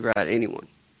receiver out of anyone.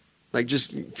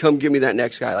 Just come give me that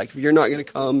next guy. If you're not going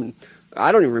to come,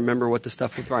 I don't even remember what the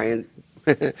stuff with Brandon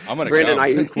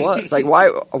Ayuk was.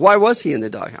 Why was he in the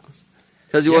doghouse?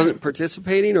 Because he wasn't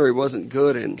participating or he wasn't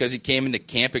good? Because he came into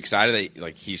camp excited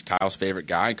that he's Kyle's favorite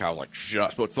guy, and Kyle was like, you're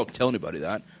not supposed to tell anybody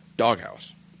that.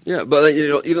 Doghouse. Yeah, but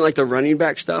even the running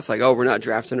back stuff, we're not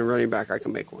drafting a running back, I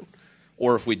can make one.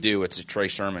 Or if we do, it's a Trey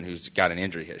Sermon who's got an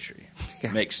injury history.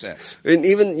 Yeah. Makes sense. And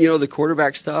even, the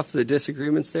quarterback stuff, the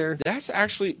disagreements there. That's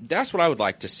what I would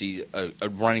like to see, a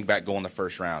running back go in the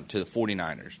first round to the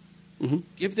 49ers. Mm-hmm.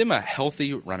 Give them a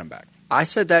healthy running back. I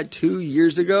said that 2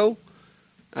 years ago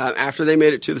after they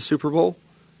made it to the Super Bowl.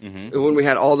 Mm-hmm. When we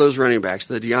had all those running backs,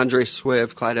 the DeAndre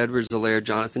Swift, Clyde Edwards-Helaire,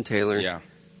 Jonathan Taylor. Yeah.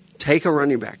 Take a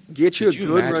running back. Get you a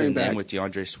good running back. With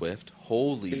DeAndre Swift?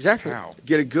 Holy exactly. cow.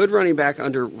 Get a good running back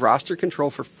under roster control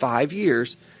for 5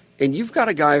 years, and you've got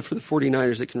a guy for the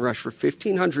 49ers that can rush for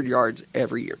 1,500 yards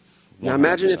every year. Now 100%.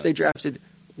 Imagine if they drafted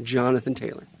Jonathan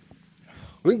Taylor.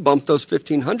 We can bump those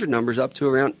 1,500 numbers up to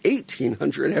around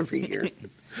 1,800 every year.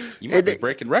 You might be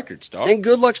breaking records, dog. And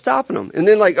good luck stopping them. And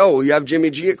then you have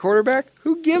Jimmy G at quarterback?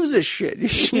 Who gives a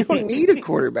shit? You don't need a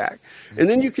quarterback. And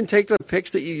then you can take the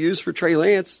picks that you use for Trey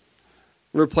Lance,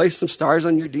 replace some stars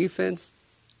on your defense.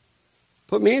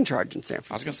 Put me in charge in San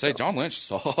Francisco. I was going to say, John Lynch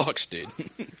sucks, dude.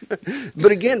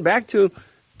 But again, back to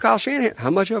Kyle Shanahan.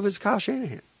 How much of it is Kyle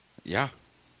Shanahan? Yeah.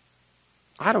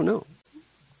 I don't know.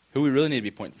 Who we really need to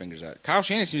be pointing fingers at. Kyle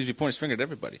Shanahan seems to be pointing his finger at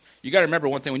everybody. You got to remember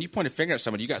one thing. When you point a finger at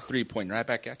somebody, you got 3 pointing right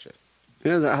back at you.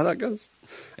 Yeah, is that how that goes?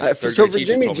 So for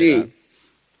Jimmy G,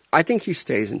 I think he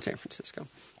stays in San Francisco.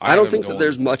 I don't think that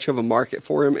there's much of a market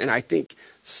for him, and I think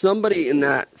somebody in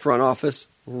that front office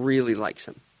really likes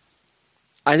him.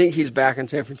 I think he's back in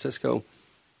San Francisco.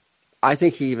 I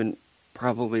think he even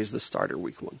probably is the starter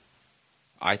week 1.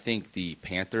 I think the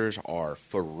Panthers are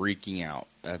freaking out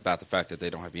about the fact that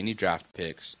they don't have any draft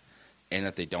picks and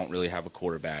that they don't really have a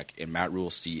quarterback, and Matt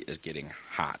Rule's seat is getting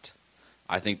hot.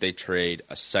 I think they trade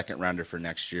a second-rounder for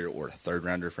next year or a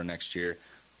third-rounder for next year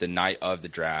the night of the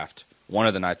draft, one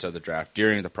of the nights of the draft,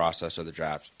 during the process of the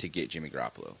draft, to get Jimmy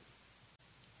Garoppolo.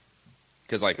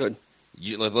 Because,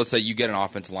 let's say you get an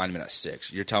offensive lineman at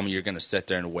 6. You're telling me you're going to sit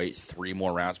there and wait 3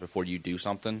 more rounds before you do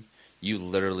something? You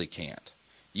literally can't.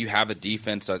 You have a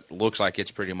defense that looks like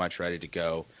it's pretty much ready to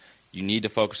go. You need to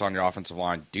focus on your offensive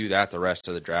line. Do that the rest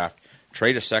of the draft.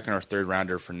 Trade a second or third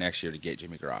rounder for next year to get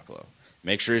Jimmy Garoppolo.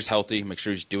 Make sure he's healthy. Make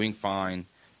sure he's doing fine.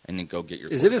 And then go get your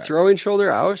Is it a throwing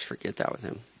shoulder? I always forget that with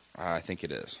him. I think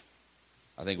it is.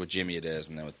 I think with Jimmy it is,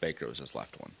 and then with Baker it was his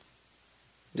left one.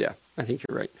 Yeah, I think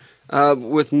you're right.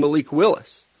 With Malik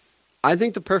Willis, I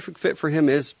think the perfect fit for him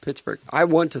is Pittsburgh. I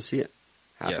want to see it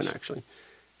happen, actually.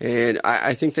 And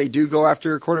I think they do go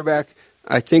after a quarterback.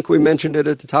 I think we mentioned it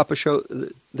at the top of the show.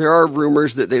 There are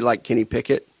rumors that they like Kenny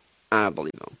Pickett. I don't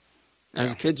believe them.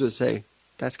 As the kids would say,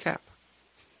 that's cap.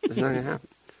 It's not going to happen.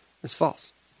 It's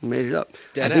false. We made it up.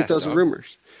 I think those are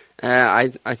rumors. I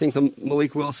think the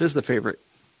Malik Willis is the favorite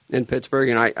in Pittsburgh,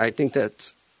 and I think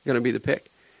that's going to be the pick.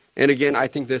 And again, I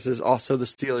think this is also the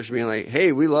Steelers being like,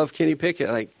 hey, we love Kenny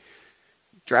Pickett.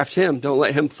 Draft him. Don't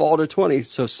let him fall to 20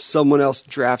 so someone else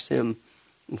drafts him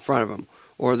in front of them,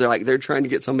 or they're trying to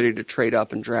get somebody to trade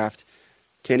up and draft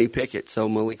Kenny Pickett, so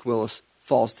Malik Willis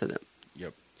falls to them.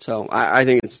 Yep. So I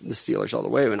think it's the Steelers all the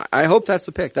way, and I hope that's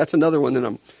the pick. That's another one that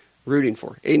I'm rooting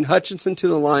for. Aiden Hutchinson to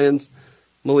the Lions,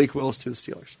 Malik Willis to the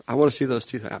Steelers. I want to see those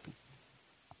two happen.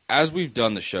 As we've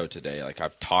done the show today, like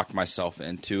I've talked myself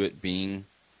into it being,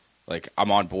 like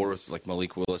I'm on board with like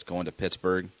Malik Willis going to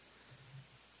Pittsburgh.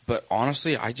 But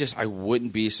honestly, I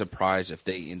wouldn't be surprised if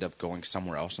they end up going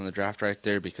somewhere else in the draft right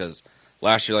there, because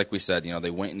last year, like we said, they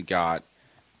went and got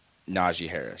Najee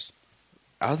Harris.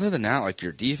 Other than that, like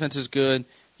your defense is good.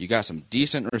 You got some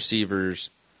decent receivers.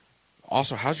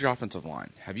 Also, how's your offensive line?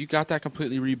 Have you got that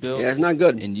completely rebuilt? Yeah, it's not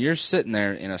good. And you're sitting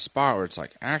there in a spot where it's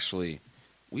like, actually,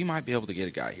 we might be able to get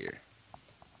a guy here.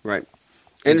 Right.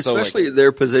 And so, especially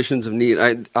their positions of need.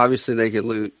 Obviously, they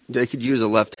could use a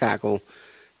left tackle.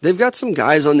 They've got some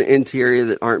guys on the interior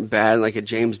that aren't bad, like a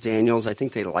James Daniels. I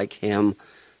think they like him.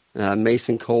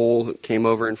 Mason Cole came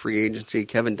over in free agency.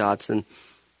 Kevin Dotson.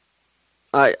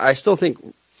 I still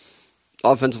think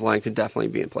offensive line could definitely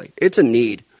be in play. It's a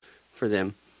need for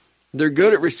them. They're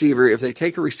good at receiver. If they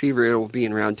take a receiver, it will be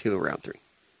in round 2 or round 3.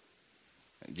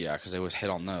 Yeah, because they always hit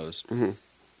on those. Mm-hmm.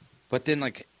 But then,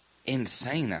 like, in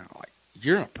saying that, like,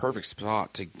 you're in a perfect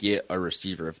spot to get a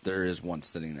receiver if there is one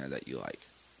sitting there that you like.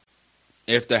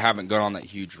 If they haven't gone on that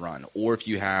huge run, or if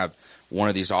you have one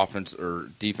of these offense or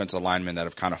defensive linemen that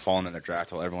have kind of fallen in the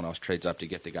draft while everyone else trades up to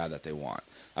get the guy that they want.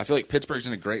 I feel like Pittsburgh's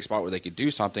in a great spot where they could do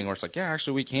something where it's like, yeah,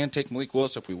 actually, we can take Malik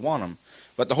Willis if we want him.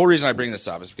 But the whole reason I bring this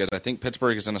up is because I think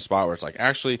Pittsburgh is in a spot where it's like,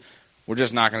 actually, we're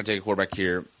just not going to take a quarterback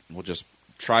here. We'll just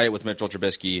try it with Mitchell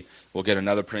Trubisky. We'll get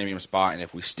another premium spot, and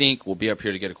if we stink, we'll be up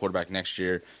here to get a quarterback next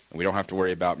year, and we don't have to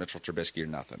worry about Mitchell Trubisky or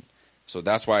nothing. So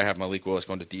that's why I have Malik Willis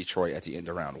going to Detroit at the end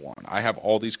of round 1. I have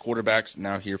all these quarterbacks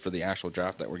now here for the actual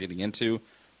draft that we're getting into.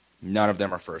 None of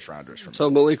them are first-rounders for me. So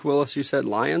Malik Willis, you said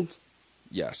Lions?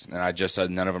 Yes, and I just said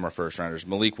none of them are first-rounders.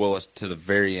 Malik Willis to the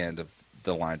very end of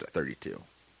the Lions at 32.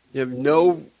 You have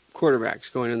no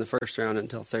quarterbacks going in the first round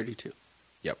until 32.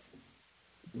 Yep.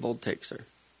 Bold take, sir.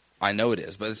 I know it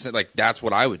is, but it's like that's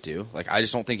what I would do. Like I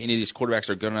just don't think any of these quarterbacks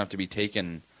are good enough to be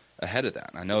taken ahead of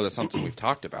that. I know that's something we've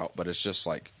talked about, but it's just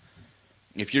like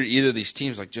if you're either of these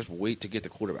teams, like just wait to get the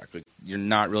quarterback. Like you're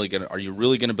not really gonna. Are you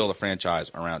really gonna build a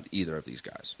franchise around either of these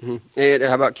guys? Mm-hmm. And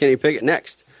how about Kenny Pickett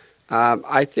next?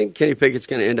 I think Kenny Pickett's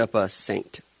going to end up a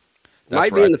Saint.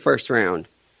 Might be in the first round,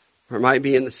 or might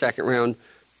be in the second round.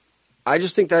 I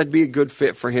just think that'd be a good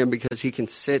fit for him because he can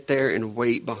sit there and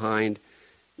wait behind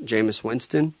Jameis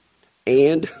Winston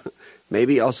and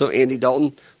maybe also Andy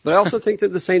Dalton. But I also think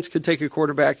that the Saints could take a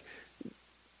quarterback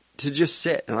to just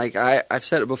sit. And like I've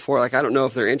said it before, like I don't know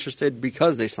if they're interested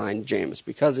because they signed Jameis,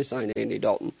 because they signed Andy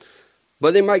Dalton.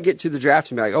 But they might get to the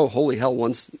draft and be like, oh, holy hell,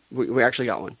 once we actually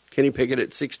got one. Kenny Pickett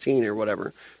at 16 or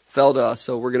whatever fell to us,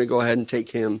 so we're going to go ahead and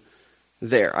take him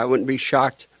there. I wouldn't be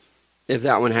shocked if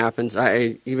that one happens.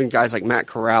 Even guys like Matt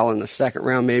Corral in the second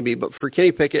round maybe. But for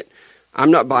Kenny Pickett,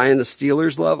 I'm not buying the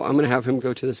Steelers' love. I'm going to have him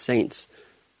go to the Saints.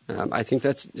 I think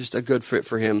that's just a good fit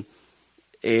for him.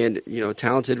 And,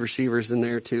 talented receivers in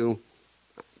there too.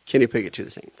 Kenny Pickett to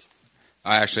the Saints.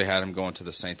 I actually had him going to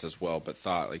the Saints as well, but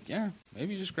thought, like, yeah,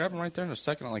 maybe you just grab him right there in a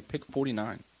second on, like, pick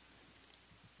 49.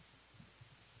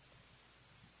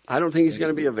 I don't think he's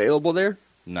going to be available there.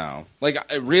 No. Like,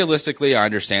 realistically, I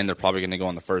understand they're probably going to go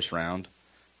in the first round,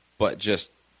 but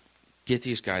just get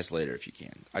these guys later if you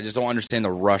can. I just don't understand the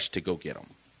rush to go get them,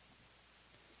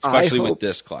 especially with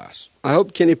this class. I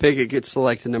hope Kenny Pickett gets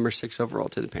selected number 6 overall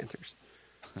to the Panthers.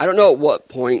 I don't know at what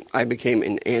point I became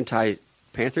an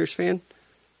anti-Panthers fan.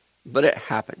 But it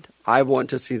happened. I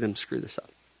want to see them screw this up.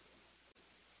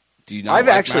 Do you not like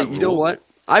Matt Rule? You know what?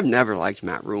 I've never liked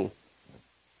Matt Rule.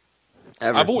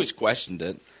 Ever. I've always questioned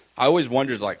it. I always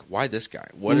wondered, like, why this guy?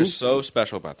 What is so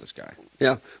special about this guy?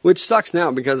 Yeah, which sucks now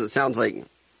because it sounds like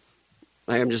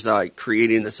I'm just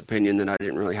creating this opinion that I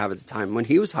didn't really have at the time. When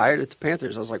he was hired at the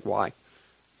Panthers, I was like, why?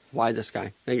 Why this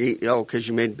guy? Because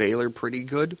you made Baylor pretty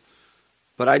good.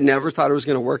 But I never thought it was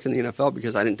going to work in the NFL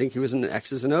because I didn't think he was an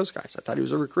X's and O's guy. I thought he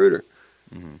was a recruiter.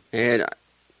 Mm-hmm. And I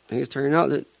think it's turning out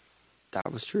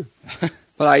that was true.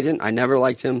 But I didn't. I never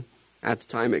liked him at the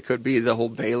time. It could be the whole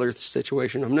Baylor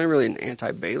situation. I'm not really an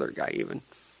anti-Baylor guy even.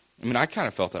 I mean, I kind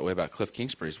of felt that way about Cliff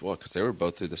Kingsbury as well because they were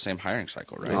both through the same hiring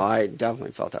cycle, right? No, I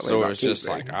definitely felt that way about Kingsbury. So it's just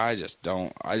like, I just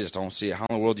don't see it. How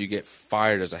in the world do you get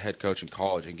fired as a head coach in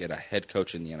college and get a head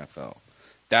coach in the NFL?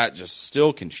 That just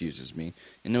still confuses me.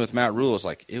 And then with Matt Rule, it's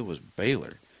like, it was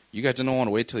Baylor. You guys didn't want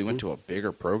to wait till he went to a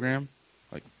bigger program?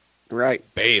 Like, right.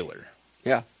 Baylor.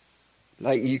 Yeah.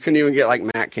 Like, you couldn't even get, like,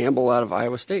 Matt Campbell out of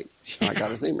Iowa State. I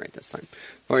got his name right this time.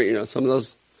 Or, some of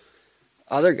those.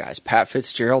 other guys, Pat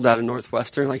Fitzgerald out of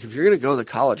Northwestern. Like, if you're going to go the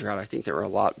college route, I think there are a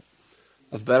lot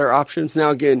of better options. Now,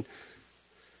 again,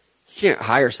 you can't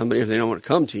hire somebody if they don't want to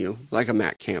come to you, like a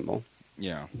Matt Campbell.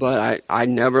 Yeah. But I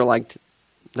never liked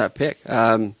that pick.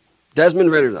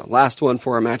 Desmond Ridder, though, last one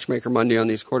for our Matchmaker Monday on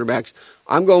these quarterbacks.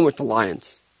 I'm going with the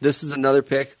Lions. This is another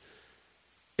pick.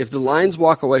 If the Lions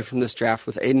walk away from this draft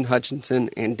with Aiden Hutchinson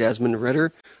and Desmond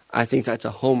Ridder, I think that's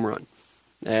a home run.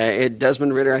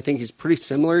 Desmond Ridder, I think he's pretty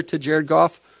similar to Jared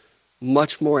Goff,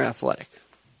 much more athletic,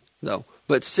 though.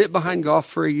 But sit behind Goff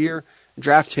for a year,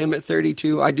 draft him at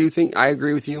 32. I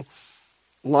agree with you.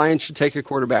 Lions should take a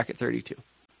quarterback at 32.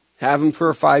 Have him for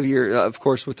a 5-year. Of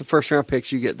course, with the first-round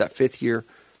picks, you get that 5th-year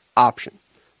option.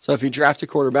 So if you draft a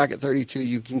quarterback at 32,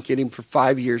 you can get him for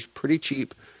 5 years pretty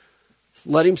cheap.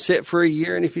 Let him sit for a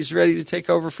year, and if he's ready to take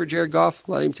over for Jared Goff,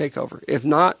 let him take over. If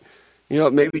not,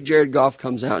 maybe Jared Goff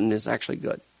comes out and is actually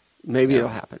good. Maybe it'll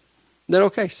happen. Then,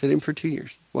 okay, sit him for 2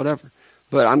 years, whatever.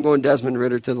 But I'm going Desmond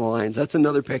Ridder to the Lions. That's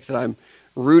another pick that I'm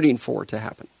rooting for to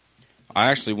happen. I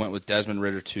actually went with Desmond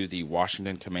Ridder to the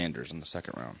Washington Commanders in the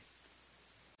 2nd round.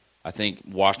 I think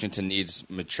Washington needs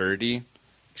maturity,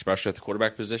 especially at the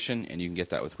quarterback position, and you can get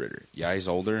that with Ridder. Yeah, he's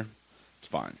older. It's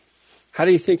fine. How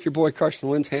do you think your boy Carson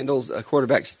Wentz handles a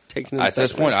quarterback taken in the At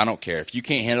this point, round? I don't care. If you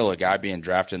can't handle a guy being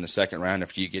drafted in the 2nd round,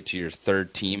 if you get to your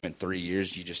 3rd team in 3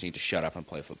 years, you just need to shut up and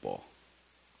play football.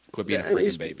 Quit being a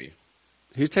freaking baby.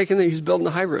 He's building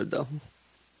the high road, though.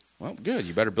 Well, good.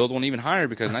 You better build one even higher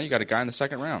because now you got a guy in the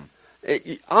 2nd round.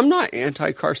 I'm not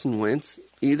anti-Carson Wentz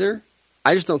either.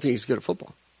 I just don't think he's good at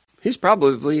football. He's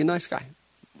probably a nice guy.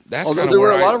 Although there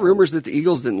were a lot of rumors that the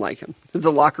Eagles didn't like him, that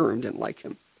the locker room didn't like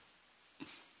him. I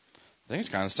think it's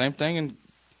kind of the same thing in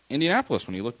Indianapolis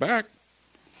when you look back.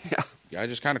 Yeah. The guy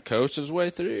just kind of coasted his way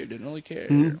through. Didn't really care.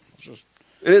 Mm-hmm.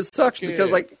 And it sucks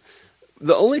because,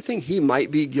 the only thing he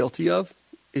might be guilty of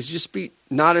is just be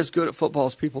not as good at football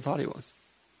as people thought he was.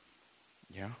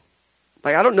 Yeah.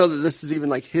 I don't know that this is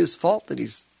even, his fault that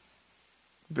he's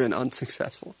been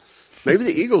unsuccessful. Maybe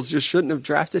the Eagles just shouldn't have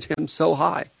drafted him so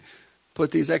high,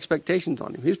 put these expectations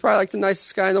on him. He's probably the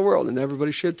nicest guy in the world, and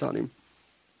everybody shits on him.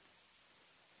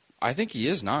 I think he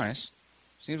is nice.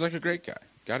 Seems like a great guy.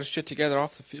 Got his shit together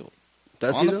off the field.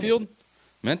 On the field,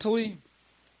 mentally,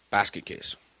 basket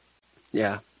case.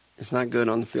 Yeah, it's not good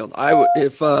on the field.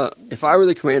 If I were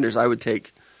the Commanders, I would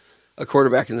take a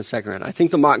quarterback in the 2nd round. I think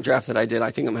the mock draft that I did,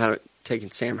 I think I'm taking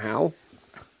Sam Howell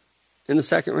in the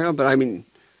 2nd round. But,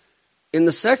 in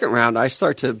the 2nd round, I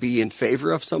start to be in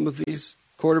favor of some of these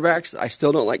quarterbacks. I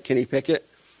still don't like Kenny Pickett.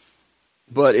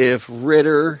 But if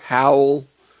Ridder, Howell,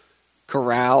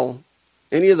 Corral,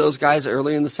 any of those guys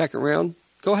early in the 2nd round,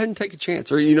 go ahead and take a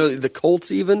chance. Or, the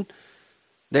Colts even,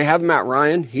 they have Matt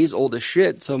Ryan. He's old as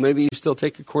shit, so maybe you still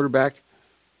take a quarterback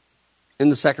in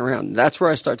the 2nd round. That's where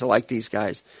I start to like these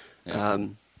guys.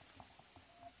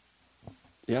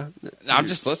 Yeah. I'm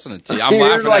just listening to you. I'm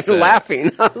laughing.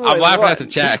 Laughing. I'm laughing at the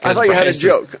chat. I thought you had a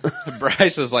joke.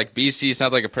 Bryce is like, BC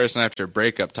sounds like a person after a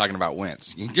breakup talking about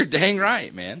Wentz. You're dang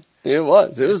right, man. It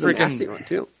was. It was a nasty one,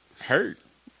 too. Hurt.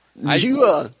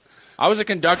 I was a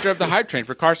conductor of the hype train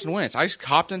for Carson Wentz. I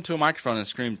hopped into a microphone and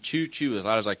screamed "choo-choo" as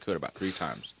loud as I could about 3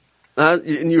 times.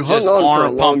 And you hung on for a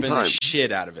long time. The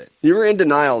shit out of it. You were in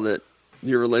denial that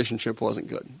your relationship wasn't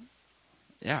good.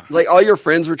 Yeah. All your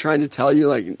friends were trying to tell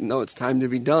you, no, it's time to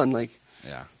be done.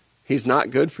 Yeah. He's not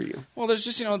good for you. Well, there's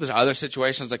just, there's other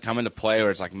situations that come into play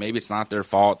where it's maybe it's not their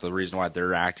fault, the reason why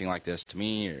they're acting like this to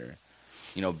me or,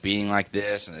 being like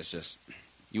this. And it's just,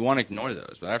 you want to ignore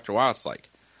those. But after a while, it's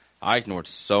I ignored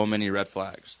so many red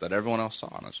flags that everyone else saw.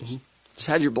 And it's just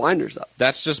had your blinders up.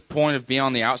 That's just point of being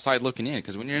on the outside looking in.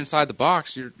 Because when you're inside the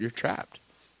box, you're trapped.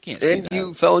 You can't see that.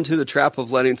 You fell into the trap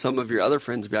of letting some of your other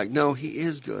friends be like, no, he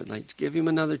is good. Give him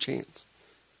another chance.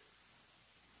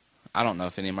 I don't know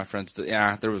if any of my friends did.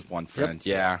 Yeah, there was one friend.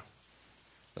 Yep. Yeah.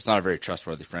 That's not a very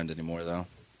trustworthy friend anymore, though.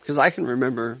 Because I can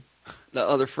remember the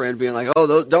other friend being like,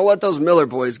 oh, don't let those Miller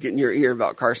boys get in your ear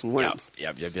about Carson Wentz.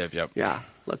 Yep. Yeah.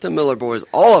 Let the Miller boys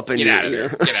all up in your ear.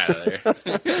 Get out of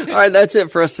there. All right, that's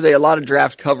it for us today. A lot of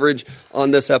draft coverage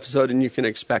on this episode, and you can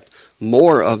expect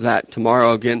more of that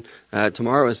tomorrow. Again,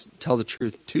 tomorrow is Tell the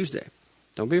Truth Tuesday.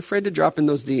 Don't be afraid to drop in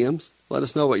those DMs. Let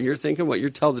us know what you're thinking, what your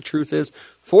Tell the Truth is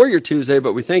for your Tuesday.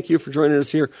 But we thank you for joining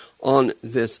us here on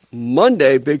this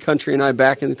Monday. Big Country and I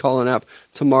back in the Call-In app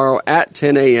tomorrow at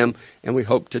 10 a.m. And we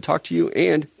hope to talk to you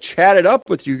and chat it up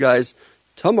with you guys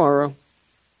tomorrow.